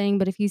different thing,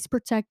 but if he's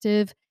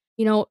protective,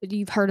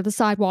 you've heard of the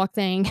sidewalk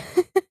thing.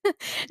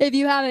 If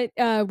you haven't,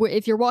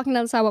 if you're walking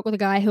down the sidewalk with a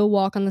guy, he'll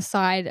walk on the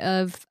side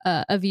of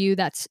you.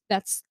 That's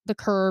the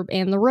curb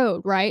and the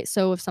road, right?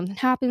 So if something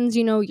happens,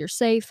 you're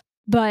safe.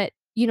 But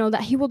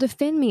that he will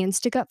defend me and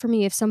stick up for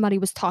me if somebody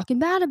was talking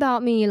bad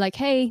about me, like,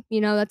 "Hey,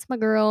 that's my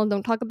girl.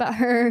 Don't talk about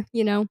her."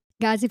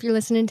 Guys, if you're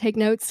listening, take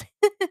notes.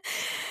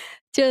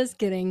 Just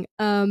kidding.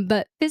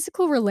 But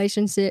physical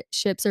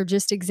relationships are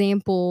just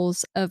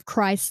examples of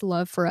Christ's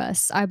love for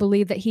us. I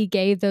believe that he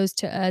gave those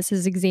to us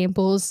as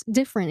examples,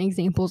 different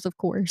examples, of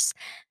course,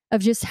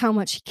 of just how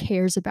much he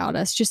cares about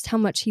us, just how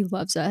much he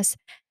loves us.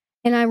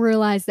 And I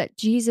realized that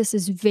Jesus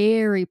is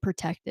very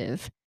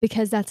protective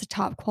because that's a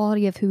top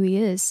quality of who he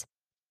is.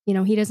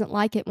 He doesn't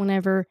like it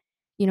whenever,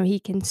 he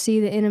can see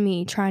the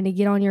enemy trying to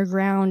get on your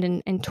ground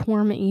and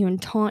torment you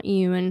and taunt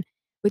you and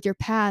with your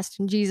past.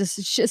 And Jesus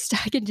is just,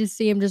 I can just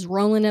see him just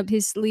rolling up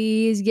his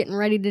sleeves, getting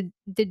ready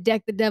to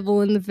deck the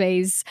devil in the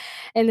face.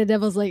 And the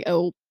devil's like,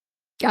 "Oh,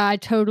 I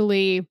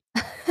totally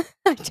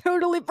I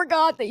totally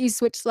forgot that you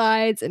switched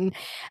sides and,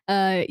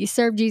 you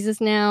serve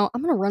Jesus now.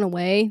 I'm gonna run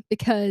away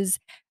because,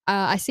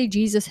 I see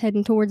Jesus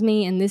heading towards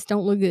me, and this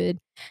don't look good."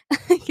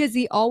 Because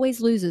he always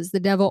loses. The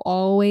devil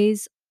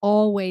always,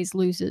 always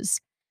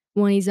loses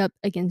when he's up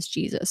against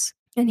Jesus.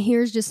 And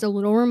here's just a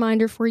little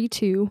reminder for you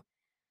too,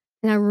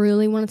 and I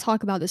really wanna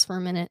talk about this for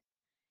a minute.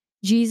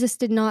 Jesus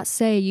did not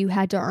say you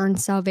had to earn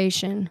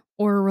salvation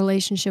or a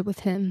relationship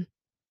with him.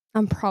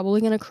 I'm probably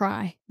gonna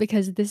cry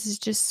because this is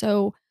just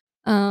so,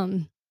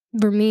 um,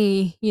 for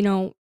me,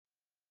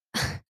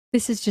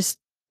 this is just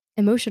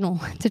emotional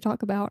to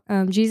talk about.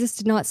 Jesus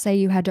did not say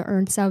you had to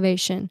earn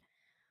salvation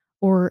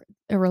or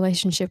a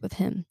relationship with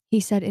him. He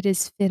said, "It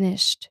is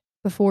finished,"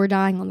 before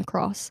dying on the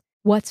cross.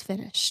 What's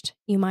finished,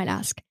 you might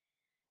ask?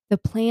 The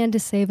plan to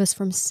save us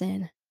from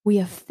sin. We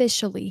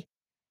officially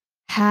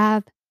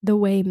have the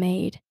way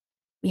made.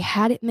 We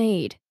had it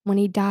made when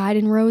he died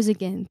and rose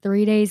again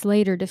 3 days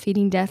later,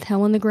 defeating death,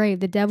 hell, and the grave.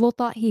 The devil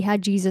thought he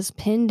had Jesus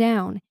pinned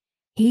down.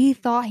 He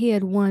thought he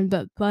had won,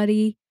 but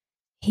buddy,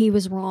 he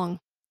was wrong.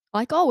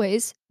 Like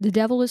always, the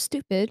devil is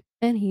stupid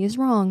and he is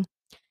wrong.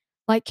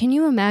 Like, can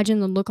you imagine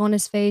the look on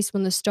his face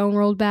when the stone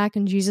rolled back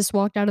and Jesus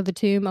walked out of the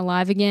tomb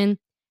alive again?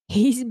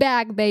 He's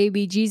back,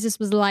 baby. Jesus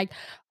was like,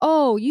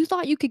 "Oh, you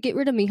thought you could get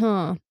rid of me,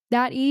 huh?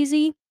 That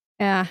easy?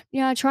 Yeah,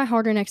 try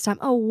harder next time.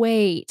 Oh,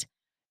 wait,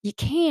 you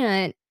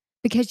can't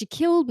because you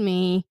killed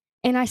me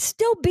and I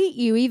still beat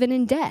you even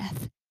in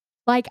death.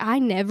 Like, I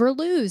never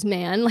lose,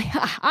 man. Like,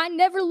 I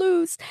never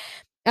lose."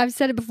 I've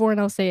said it before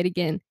and I'll say it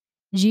again.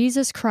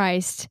 Jesus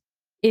Christ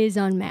is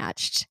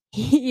unmatched.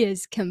 He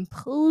is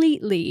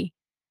completely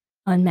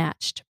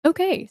unmatched.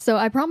 Okay, so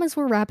I promise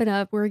we're wrapping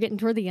up. We're getting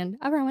toward the end.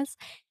 I promise.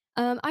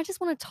 I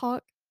just want to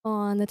talk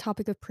on the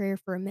topic of prayer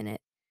for a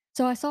minute.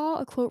 So I saw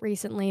a quote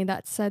recently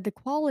that said the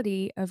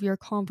quality of your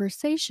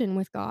conversation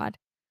with God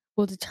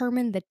will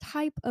determine the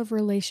type of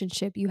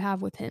relationship you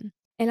have with Him.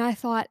 And I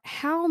thought,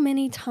 how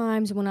many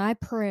times when I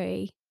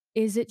pray,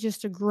 is it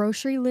just a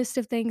grocery list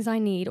of things I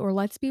need, or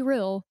let's be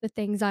real, the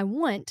things I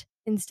want,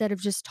 instead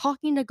of just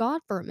talking to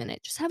God for a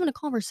minute, just having a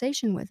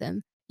conversation with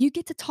him. You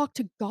get to talk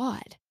to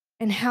God.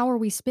 And how are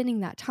we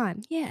spending that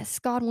time? Yes,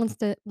 God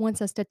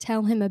wants us to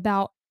tell him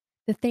about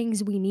the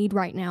things we need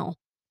right now.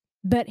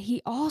 But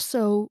he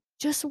also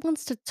just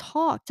wants to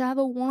talk, to have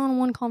a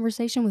one-on-one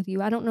conversation with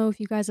you. I don't know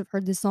if you guys have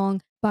heard this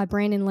song by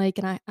Brandon Lake,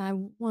 and I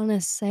want to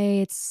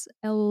say it's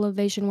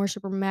Elevation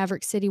Worship or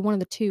Maverick City, one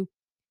of the two.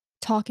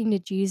 Talking to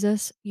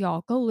Jesus,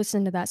 y'all go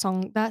listen to that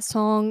song. That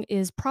song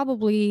is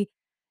probably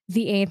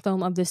the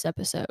anthem of this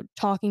episode,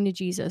 Talking to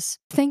Jesus.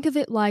 Think of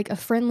it like a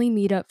friendly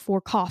meetup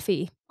for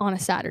coffee on a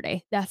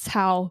Saturday. That's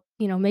how,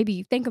 maybe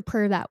you think of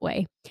prayer that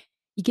way.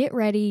 You get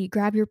ready, you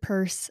grab your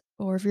purse,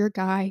 or if you're a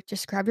guy,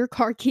 just grab your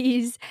car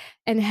keys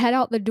and head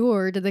out the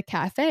door to the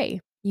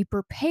cafe. You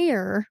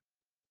prepare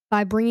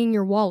by bringing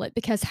your wallet,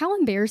 because how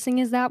embarrassing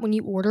is that when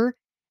you order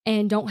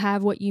and don't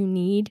have what you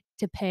need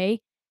to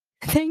pay?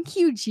 Thank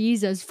you,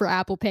 Jesus, for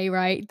Apple Pay,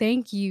 right?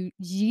 Thank you,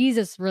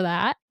 Jesus, for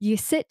that. You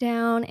sit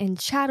down and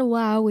chat a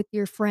while with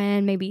your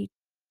friend, maybe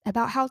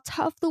about how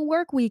tough the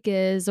work week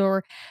is,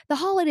 or the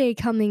holiday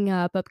coming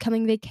up,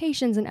 upcoming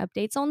vacations and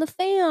updates on the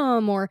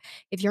fam, or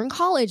if you're in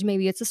college,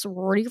 maybe it's a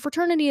sorority or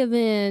fraternity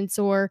events,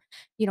 or,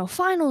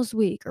 finals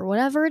week, or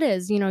whatever it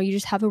is. You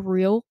just have a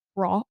real,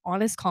 raw,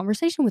 honest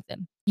conversation with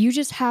them. You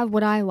just have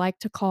what I like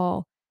to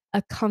call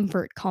a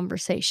comfort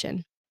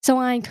conversation. So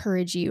I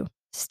encourage you,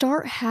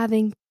 start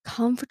having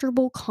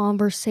comfortable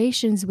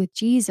conversations with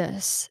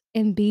Jesus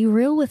and be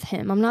real with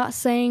him. I'm not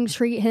saying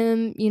treat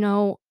him,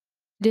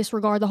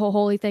 disregard the whole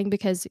holy thing,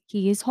 because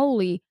he is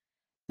holy,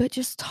 but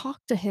just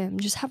talk to him.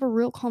 Just have a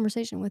real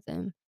conversation with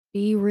him.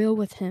 Be real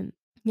with him.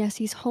 Yes,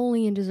 he's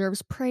holy and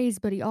deserves praise,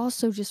 but he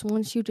also just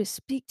wants you to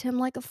speak to him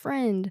like a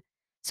friend.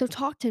 So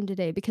talk to him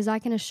today, because I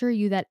can assure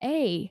you that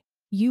A,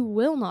 you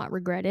will not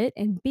regret it,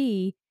 and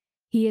B,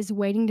 he is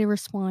waiting to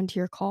respond to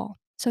your call.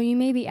 So you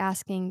may be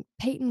asking,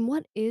 Peyton,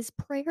 what is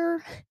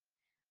prayer?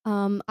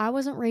 I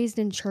wasn't raised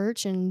in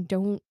church and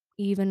don't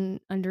even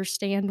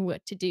understand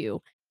what to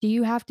do. Do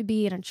you have to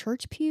be in a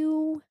church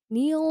pew,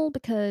 kneel?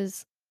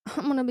 Because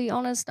I'm gonna be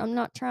honest, I'm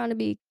not trying to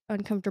be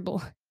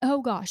uncomfortable.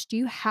 Oh gosh, do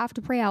you have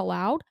to pray out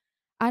loud?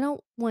 I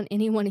don't want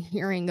anyone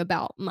hearing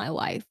about my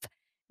life.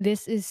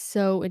 This is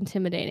so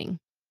intimidating.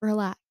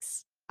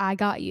 Relax. I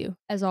got you,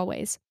 as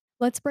always.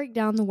 Let's break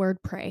down the word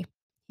pray.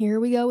 Here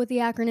we go with the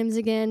acronyms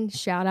again.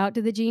 Shout out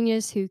to the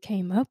genius who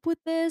came up with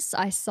this.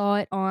 I saw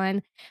it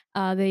on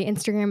the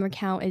Instagram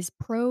account is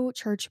Pro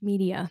Church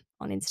Media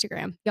on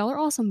Instagram. Y'all are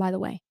awesome, by the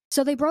way.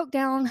 So they broke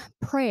down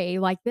pray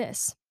like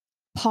this: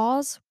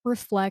 pause,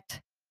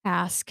 reflect,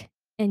 ask,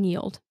 and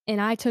yield.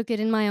 And I took it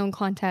in my own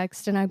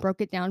context and I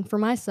broke it down for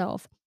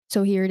myself.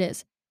 So here it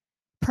is: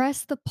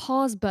 press the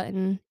pause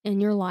button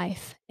in your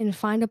life and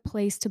find a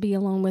place to be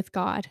alone with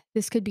God.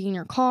 This could be in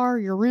your car,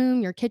 your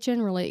room, your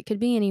kitchen, really, it could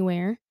be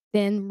anywhere.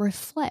 Then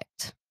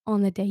reflect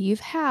on the day you've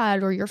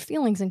had or your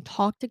feelings and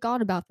talk to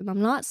God about them.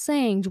 I'm not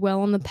saying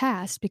dwell on the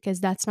past, because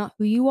that's not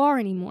who you are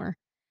anymore.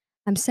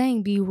 I'm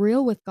saying be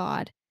real with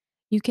God.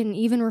 You can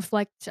even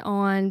reflect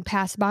on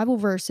past Bible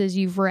verses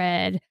you've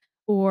read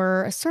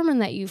or a sermon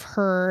that you've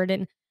heard,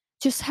 and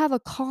just have a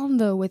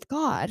convo with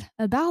God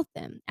about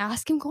them.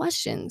 Ask him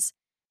questions,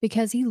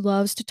 because he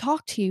loves to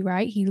talk to you,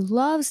 right? He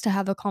loves to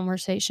have a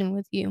conversation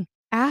with you.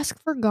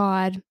 Ask for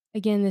God.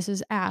 Again, this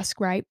is ask,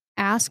 right?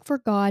 Ask for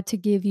God to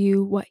give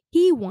you what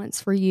he wants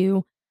for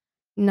you,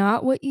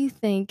 not what you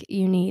think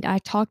you need. I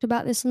talked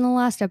about this in the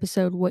last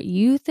episode. What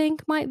you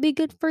think might be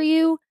good for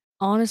you,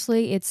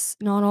 honestly, it's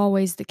not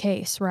always the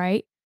case,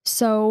 right?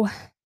 So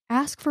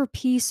ask for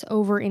peace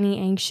over any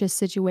anxious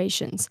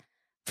situations,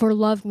 for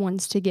loved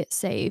ones to get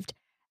saved.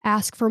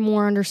 Ask for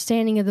more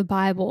understanding of the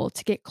Bible,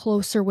 to get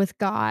closer with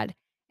God,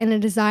 and a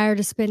desire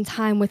to spend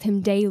time with him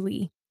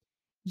daily.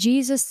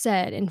 Jesus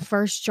said in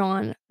 1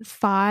 John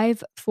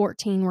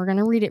 5:14, we're going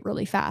to read it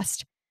really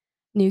fast.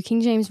 New King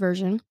James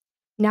Version.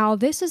 Now,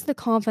 this is the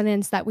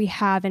confidence that we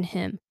have in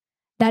him,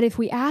 that if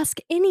we ask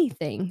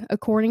anything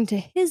according to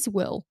his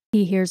will,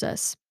 he hears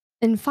us.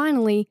 And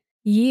finally,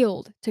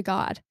 yield to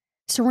God.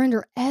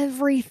 Surrender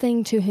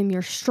everything to him: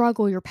 your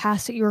struggle, your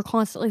past that you're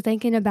constantly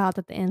thinking about,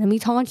 that the enemy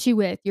taunts you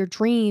with, your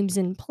dreams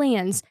and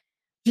plans.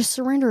 Just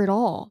surrender it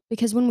all,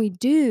 because when we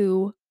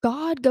do,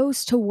 God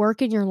goes to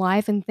work in your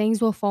life and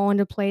things will fall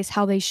into place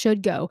how they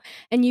should go.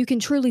 And you can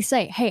truly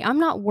say, hey, I'm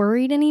not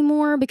worried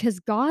anymore, because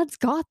God's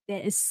got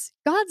this.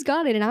 God's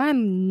got it, and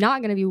I'm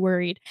not going to be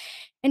worried.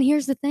 And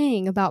here's the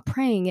thing about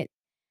praying: it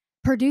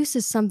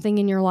produces something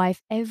in your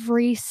life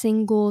every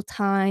single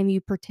time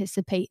you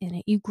participate in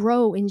it. You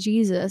grow in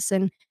Jesus,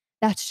 and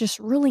that's just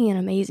really an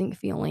amazing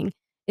feeling,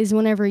 is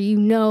whenever you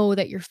know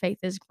that your faith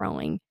is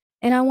growing.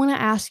 And I want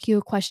to ask you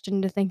a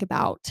question to think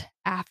about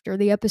after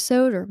the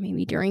episode, or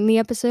maybe during the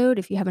episode.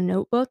 If you have a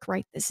notebook,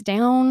 write this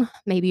down,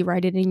 maybe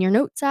write it in your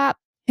notes app.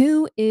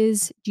 Who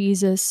is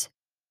Jesus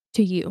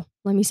to you?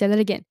 Let me say that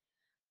again.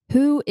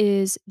 Who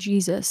is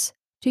Jesus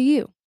to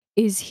you?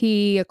 Is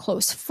he a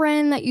close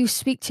friend that you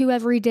speak to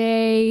every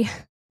day?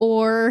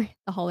 Or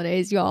the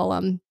holidays, y'all,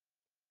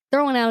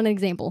 throwing out an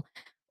example.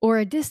 Or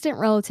a distant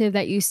relative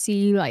that you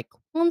see like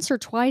once or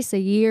twice a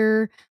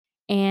year?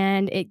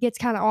 and it gets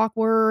kind of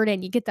awkward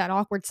and you get that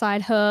awkward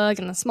side hug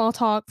and the small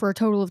talk for a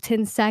total of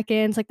 10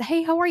 seconds. Like,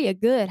 hey, how are you?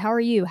 Good. How are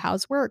you?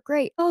 How's work?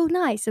 Great. Oh,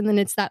 nice. And then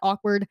it's that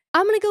awkward,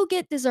 I'm going to go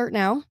get dessert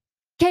now.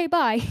 Okay,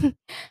 bye.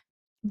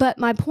 But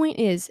my point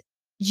is,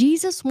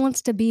 Jesus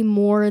wants to be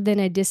more than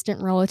a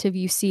distant relative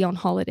you see on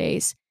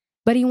holidays,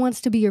 but he wants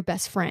to be your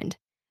best friend,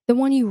 the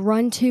one you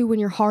run to when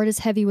your heart is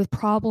heavy with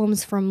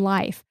problems from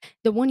life,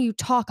 the one you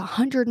talk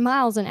 100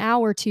 miles an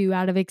hour to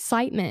out of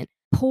excitement.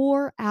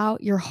 Pour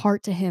out your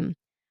heart to him,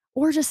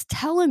 or just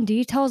tell him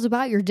details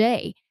about your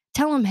day.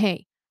 Tell him,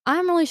 hey,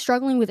 I'm really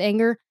struggling with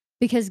anger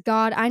because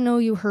God, I know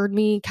you heard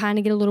me kind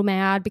of get a little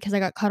mad because I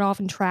got cut off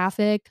in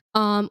traffic.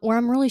 Or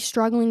I'm really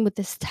struggling with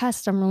this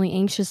test. I'm really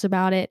anxious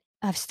about it.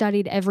 I've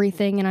studied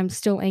everything and I'm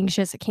still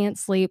anxious. I can't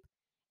sleep.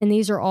 And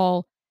these are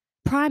all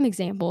prime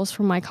examples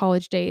from my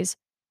college days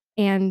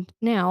and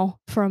now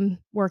from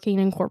working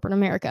in corporate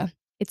America.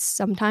 It's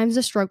sometimes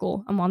a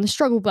struggle. I'm on the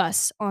struggle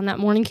bus on that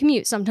morning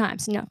commute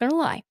sometimes, not gonna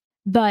lie.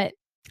 But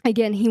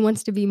again, he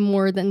wants to be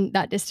more than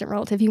that distant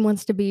relative. He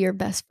wants to be your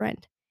best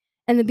friend.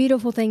 And the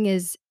beautiful thing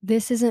is,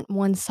 this isn't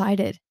one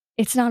sided.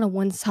 It's not a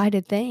one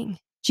sided thing.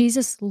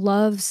 Jesus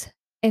loves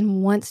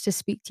and wants to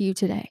speak to you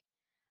today.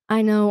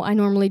 I know I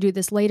normally do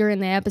this later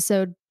in the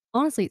episode.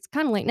 Honestly, it's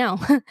kind of late now,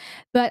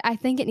 but I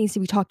think it needs to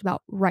be talked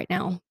about right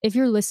now. If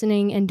you're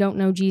listening and don't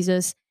know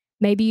Jesus,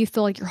 maybe you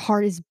feel like your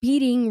heart is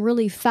beating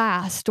really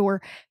fast,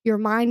 or your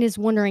mind is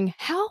wondering,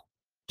 how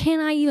can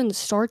I even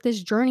start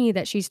this journey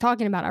that she's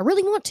talking about? I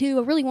really want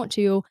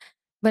to,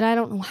 but I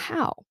don't know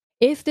how.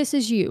 If this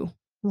is you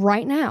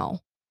right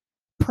now,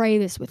 pray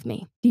this with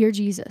me. Dear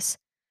Jesus,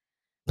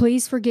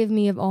 please forgive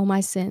me of all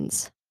my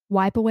sins.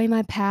 Wipe away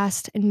my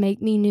past and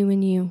make me new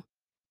in you.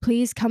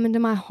 Please come into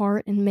my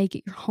heart and make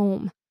it your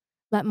home.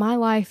 Let my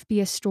life be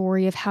a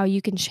story of how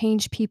you can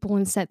change people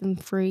and set them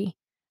free,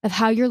 of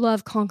how your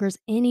love conquers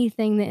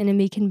anything the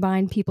enemy can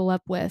bind people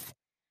up with.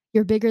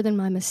 You're bigger than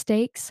my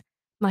mistakes,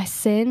 my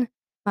sin,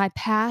 my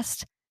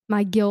past,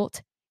 my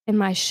guilt, and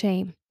my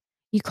shame.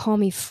 You call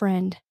me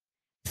friend.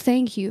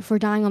 Thank you for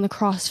dying on the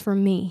cross for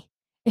me.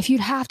 If you'd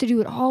have to do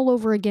it all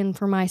over again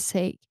for my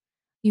sake,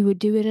 you would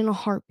do it in a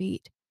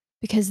heartbeat,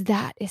 because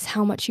that is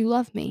how much you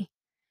love me.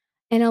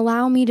 And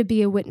allow me to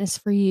be a witness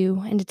for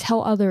you and to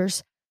tell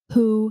others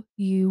who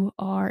you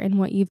are and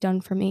what you've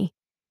done for me.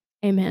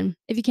 Amen.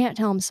 If you can't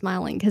tell, I'm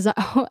smiling because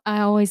I, I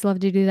always love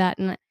to do that.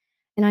 And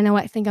I know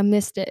I think I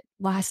missed it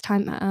last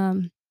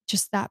time.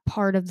 Just that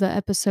part of the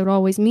episode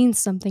always means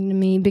something to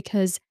me,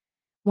 because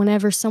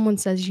whenever someone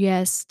says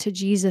yes to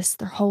Jesus,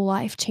 their whole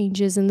life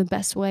changes in the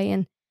best way.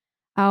 And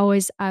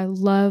I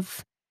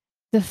love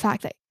the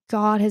fact that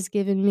God has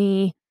given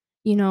me,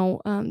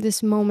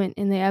 this moment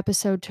in the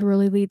episode to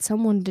really lead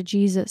someone to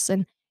Jesus,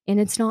 and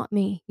it's not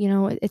me,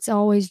 it's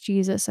always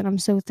Jesus, and I'm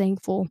so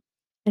thankful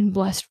and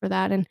blessed for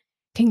that. And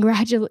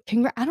I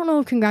don't know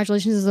if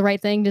congratulations is the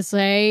right thing to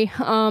say.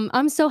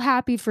 I'm so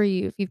happy for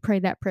you if you've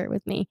prayed that prayer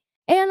with me.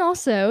 And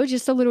also,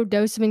 just a little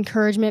dose of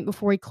encouragement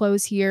before we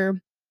close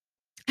here.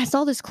 I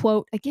saw this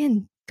quote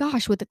again.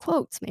 Gosh, with the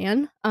quotes,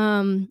 man.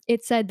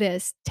 It said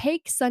this: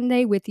 "Take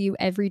Sunday with you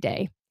every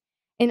day."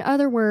 In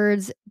other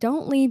words,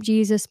 don't leave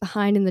Jesus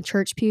behind in the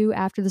church pew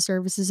after the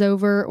service is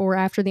over or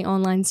after the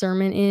online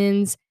sermon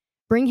ends.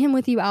 Bring him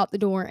with you out the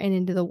door and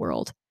into the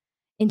world,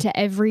 into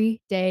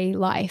everyday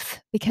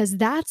life, because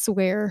that's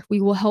where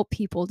we will help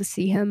people to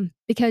see him,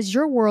 because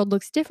your world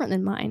looks different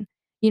than mine.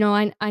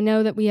 I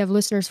know that we have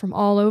listeners from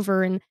all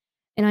over, and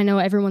I know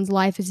everyone's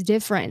life is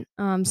different.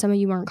 Some of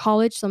you are in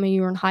college, some of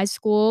you are in high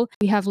school.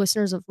 We have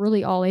listeners of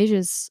really all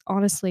ages.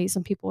 Honestly,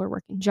 some people are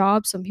working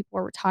jobs, some people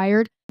are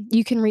retired.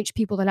 You can reach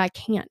people that I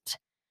can't.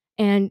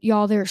 And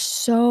y'all, there's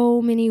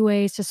so many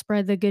ways to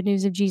spread the good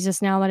news of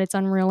Jesus now that it's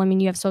unreal. I mean,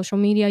 you have social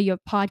media, you have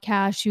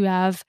podcasts, you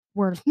have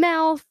word of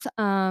mouth,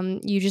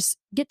 you just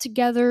get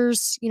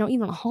togethers,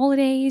 even on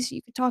holidays,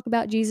 you could talk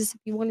about Jesus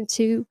if you wanted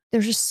to.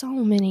 There's just so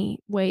many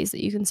ways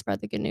that you can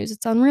spread the good news.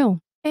 It's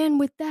unreal. And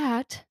with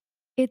that,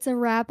 it's a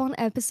wrap on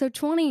episode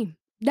 20.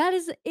 That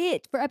is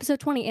it for episode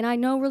 20. And I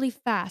know, really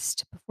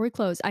fast before we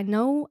close, I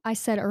know I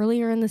said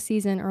earlier in the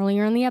season,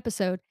 earlier in the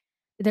episode,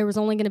 that there was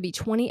only going to be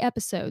 20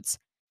 episodes.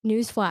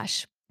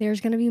 Newsflash,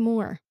 there's going to be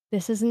more.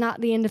 This is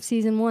not the end of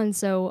season 1,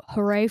 so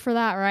hooray for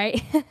that,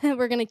 right?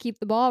 We're going to keep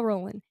the ball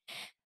rolling.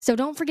 So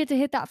don't forget to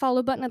hit that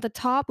follow button at the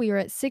top. We are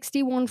at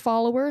 61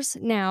 followers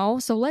now.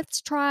 So let's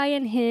try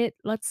and hit,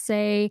 let's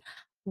say,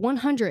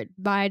 100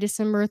 by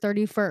December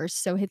 31st.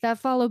 So hit that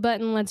follow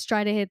button. Let's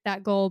try to hit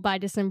that goal by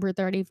December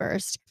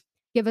 31st.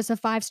 Give us a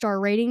 5-star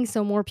rating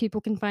so more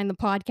people can find the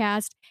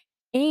podcast,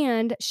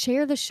 and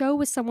share the show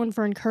with someone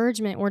for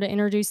encouragement or to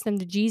introduce them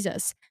to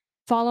Jesus.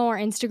 Follow our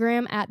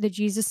Instagram at the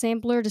Jesus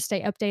Sampler to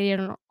stay updated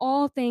on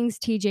all things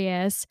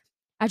TJS.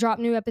 I drop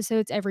new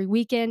episodes every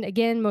weekend,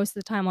 again, most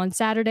of the time on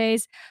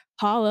Saturdays.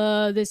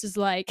 Holla, this is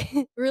like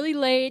really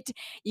late.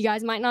 You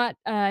guys might not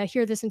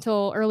hear this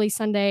until early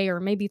Sunday or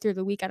maybe through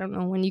the week. I don't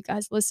know when you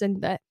guys listen,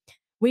 but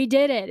We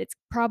did it. It's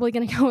probably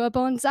going to go up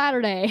on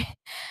Saturday.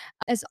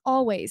 As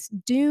always,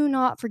 do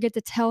not forget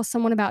to tell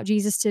someone about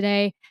Jesus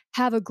today.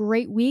 Have a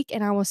great week,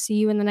 and I will see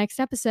you in the next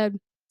episode.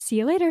 See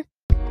you later.